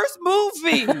my first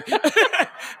movie.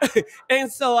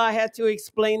 And so I had to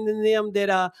explain to them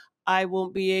that I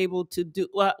won't be able to do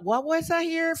what was I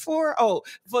here for? Oh,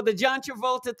 for the John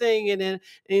Travolta thing. And then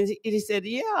he said,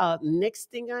 yeah,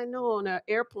 next thing I know on an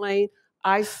airplane,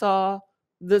 I saw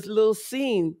this little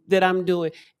scene that I'm doing.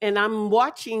 And I'm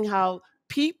watching how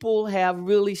people have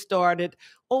really started.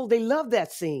 Oh, they love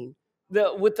that scene.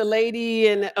 With the lady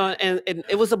and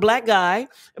it was a black guy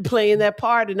playing that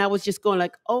part. And I was just going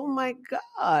like, oh my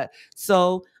God.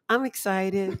 So I'm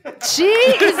excited. She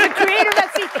is the creator of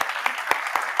that scene.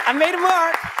 I made a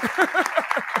mark.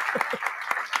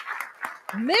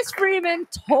 Miss Freeman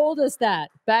told us that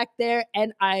back there,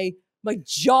 and my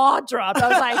jaw dropped. I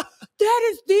was like, that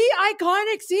is the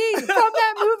iconic scene from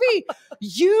that movie.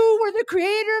 You were the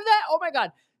creator of that. Oh my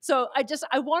God. So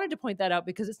I wanted to point that out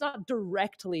because it's not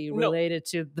directly related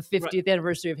to the 50th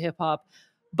anniversary of hip hop,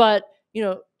 but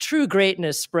true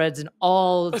greatness spreads in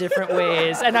all different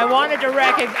ways. And I wanted to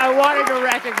recognize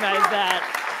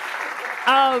that.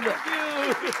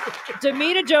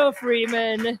 Damita Jo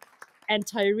Freeman and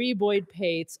Tyree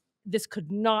Boyd-Pates, this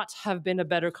could not have been a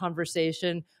better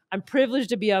conversation. I'm privileged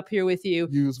to be up here with you.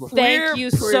 Thank you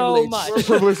so much.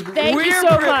 Thank you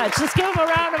so much. Let's give them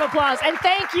a round of applause. And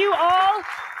thank you all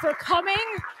for coming.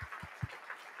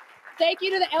 Thank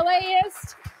you to the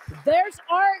LAist. There's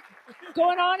art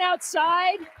going on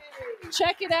outside.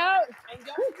 Check it out. And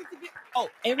don't forget to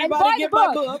everybody get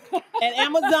my book at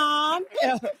Amazon.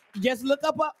 Just look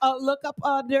up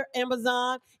their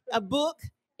Amazon a book,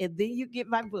 and then you get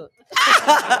my book.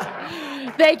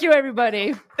 Thank you,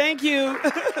 everybody. Thank you.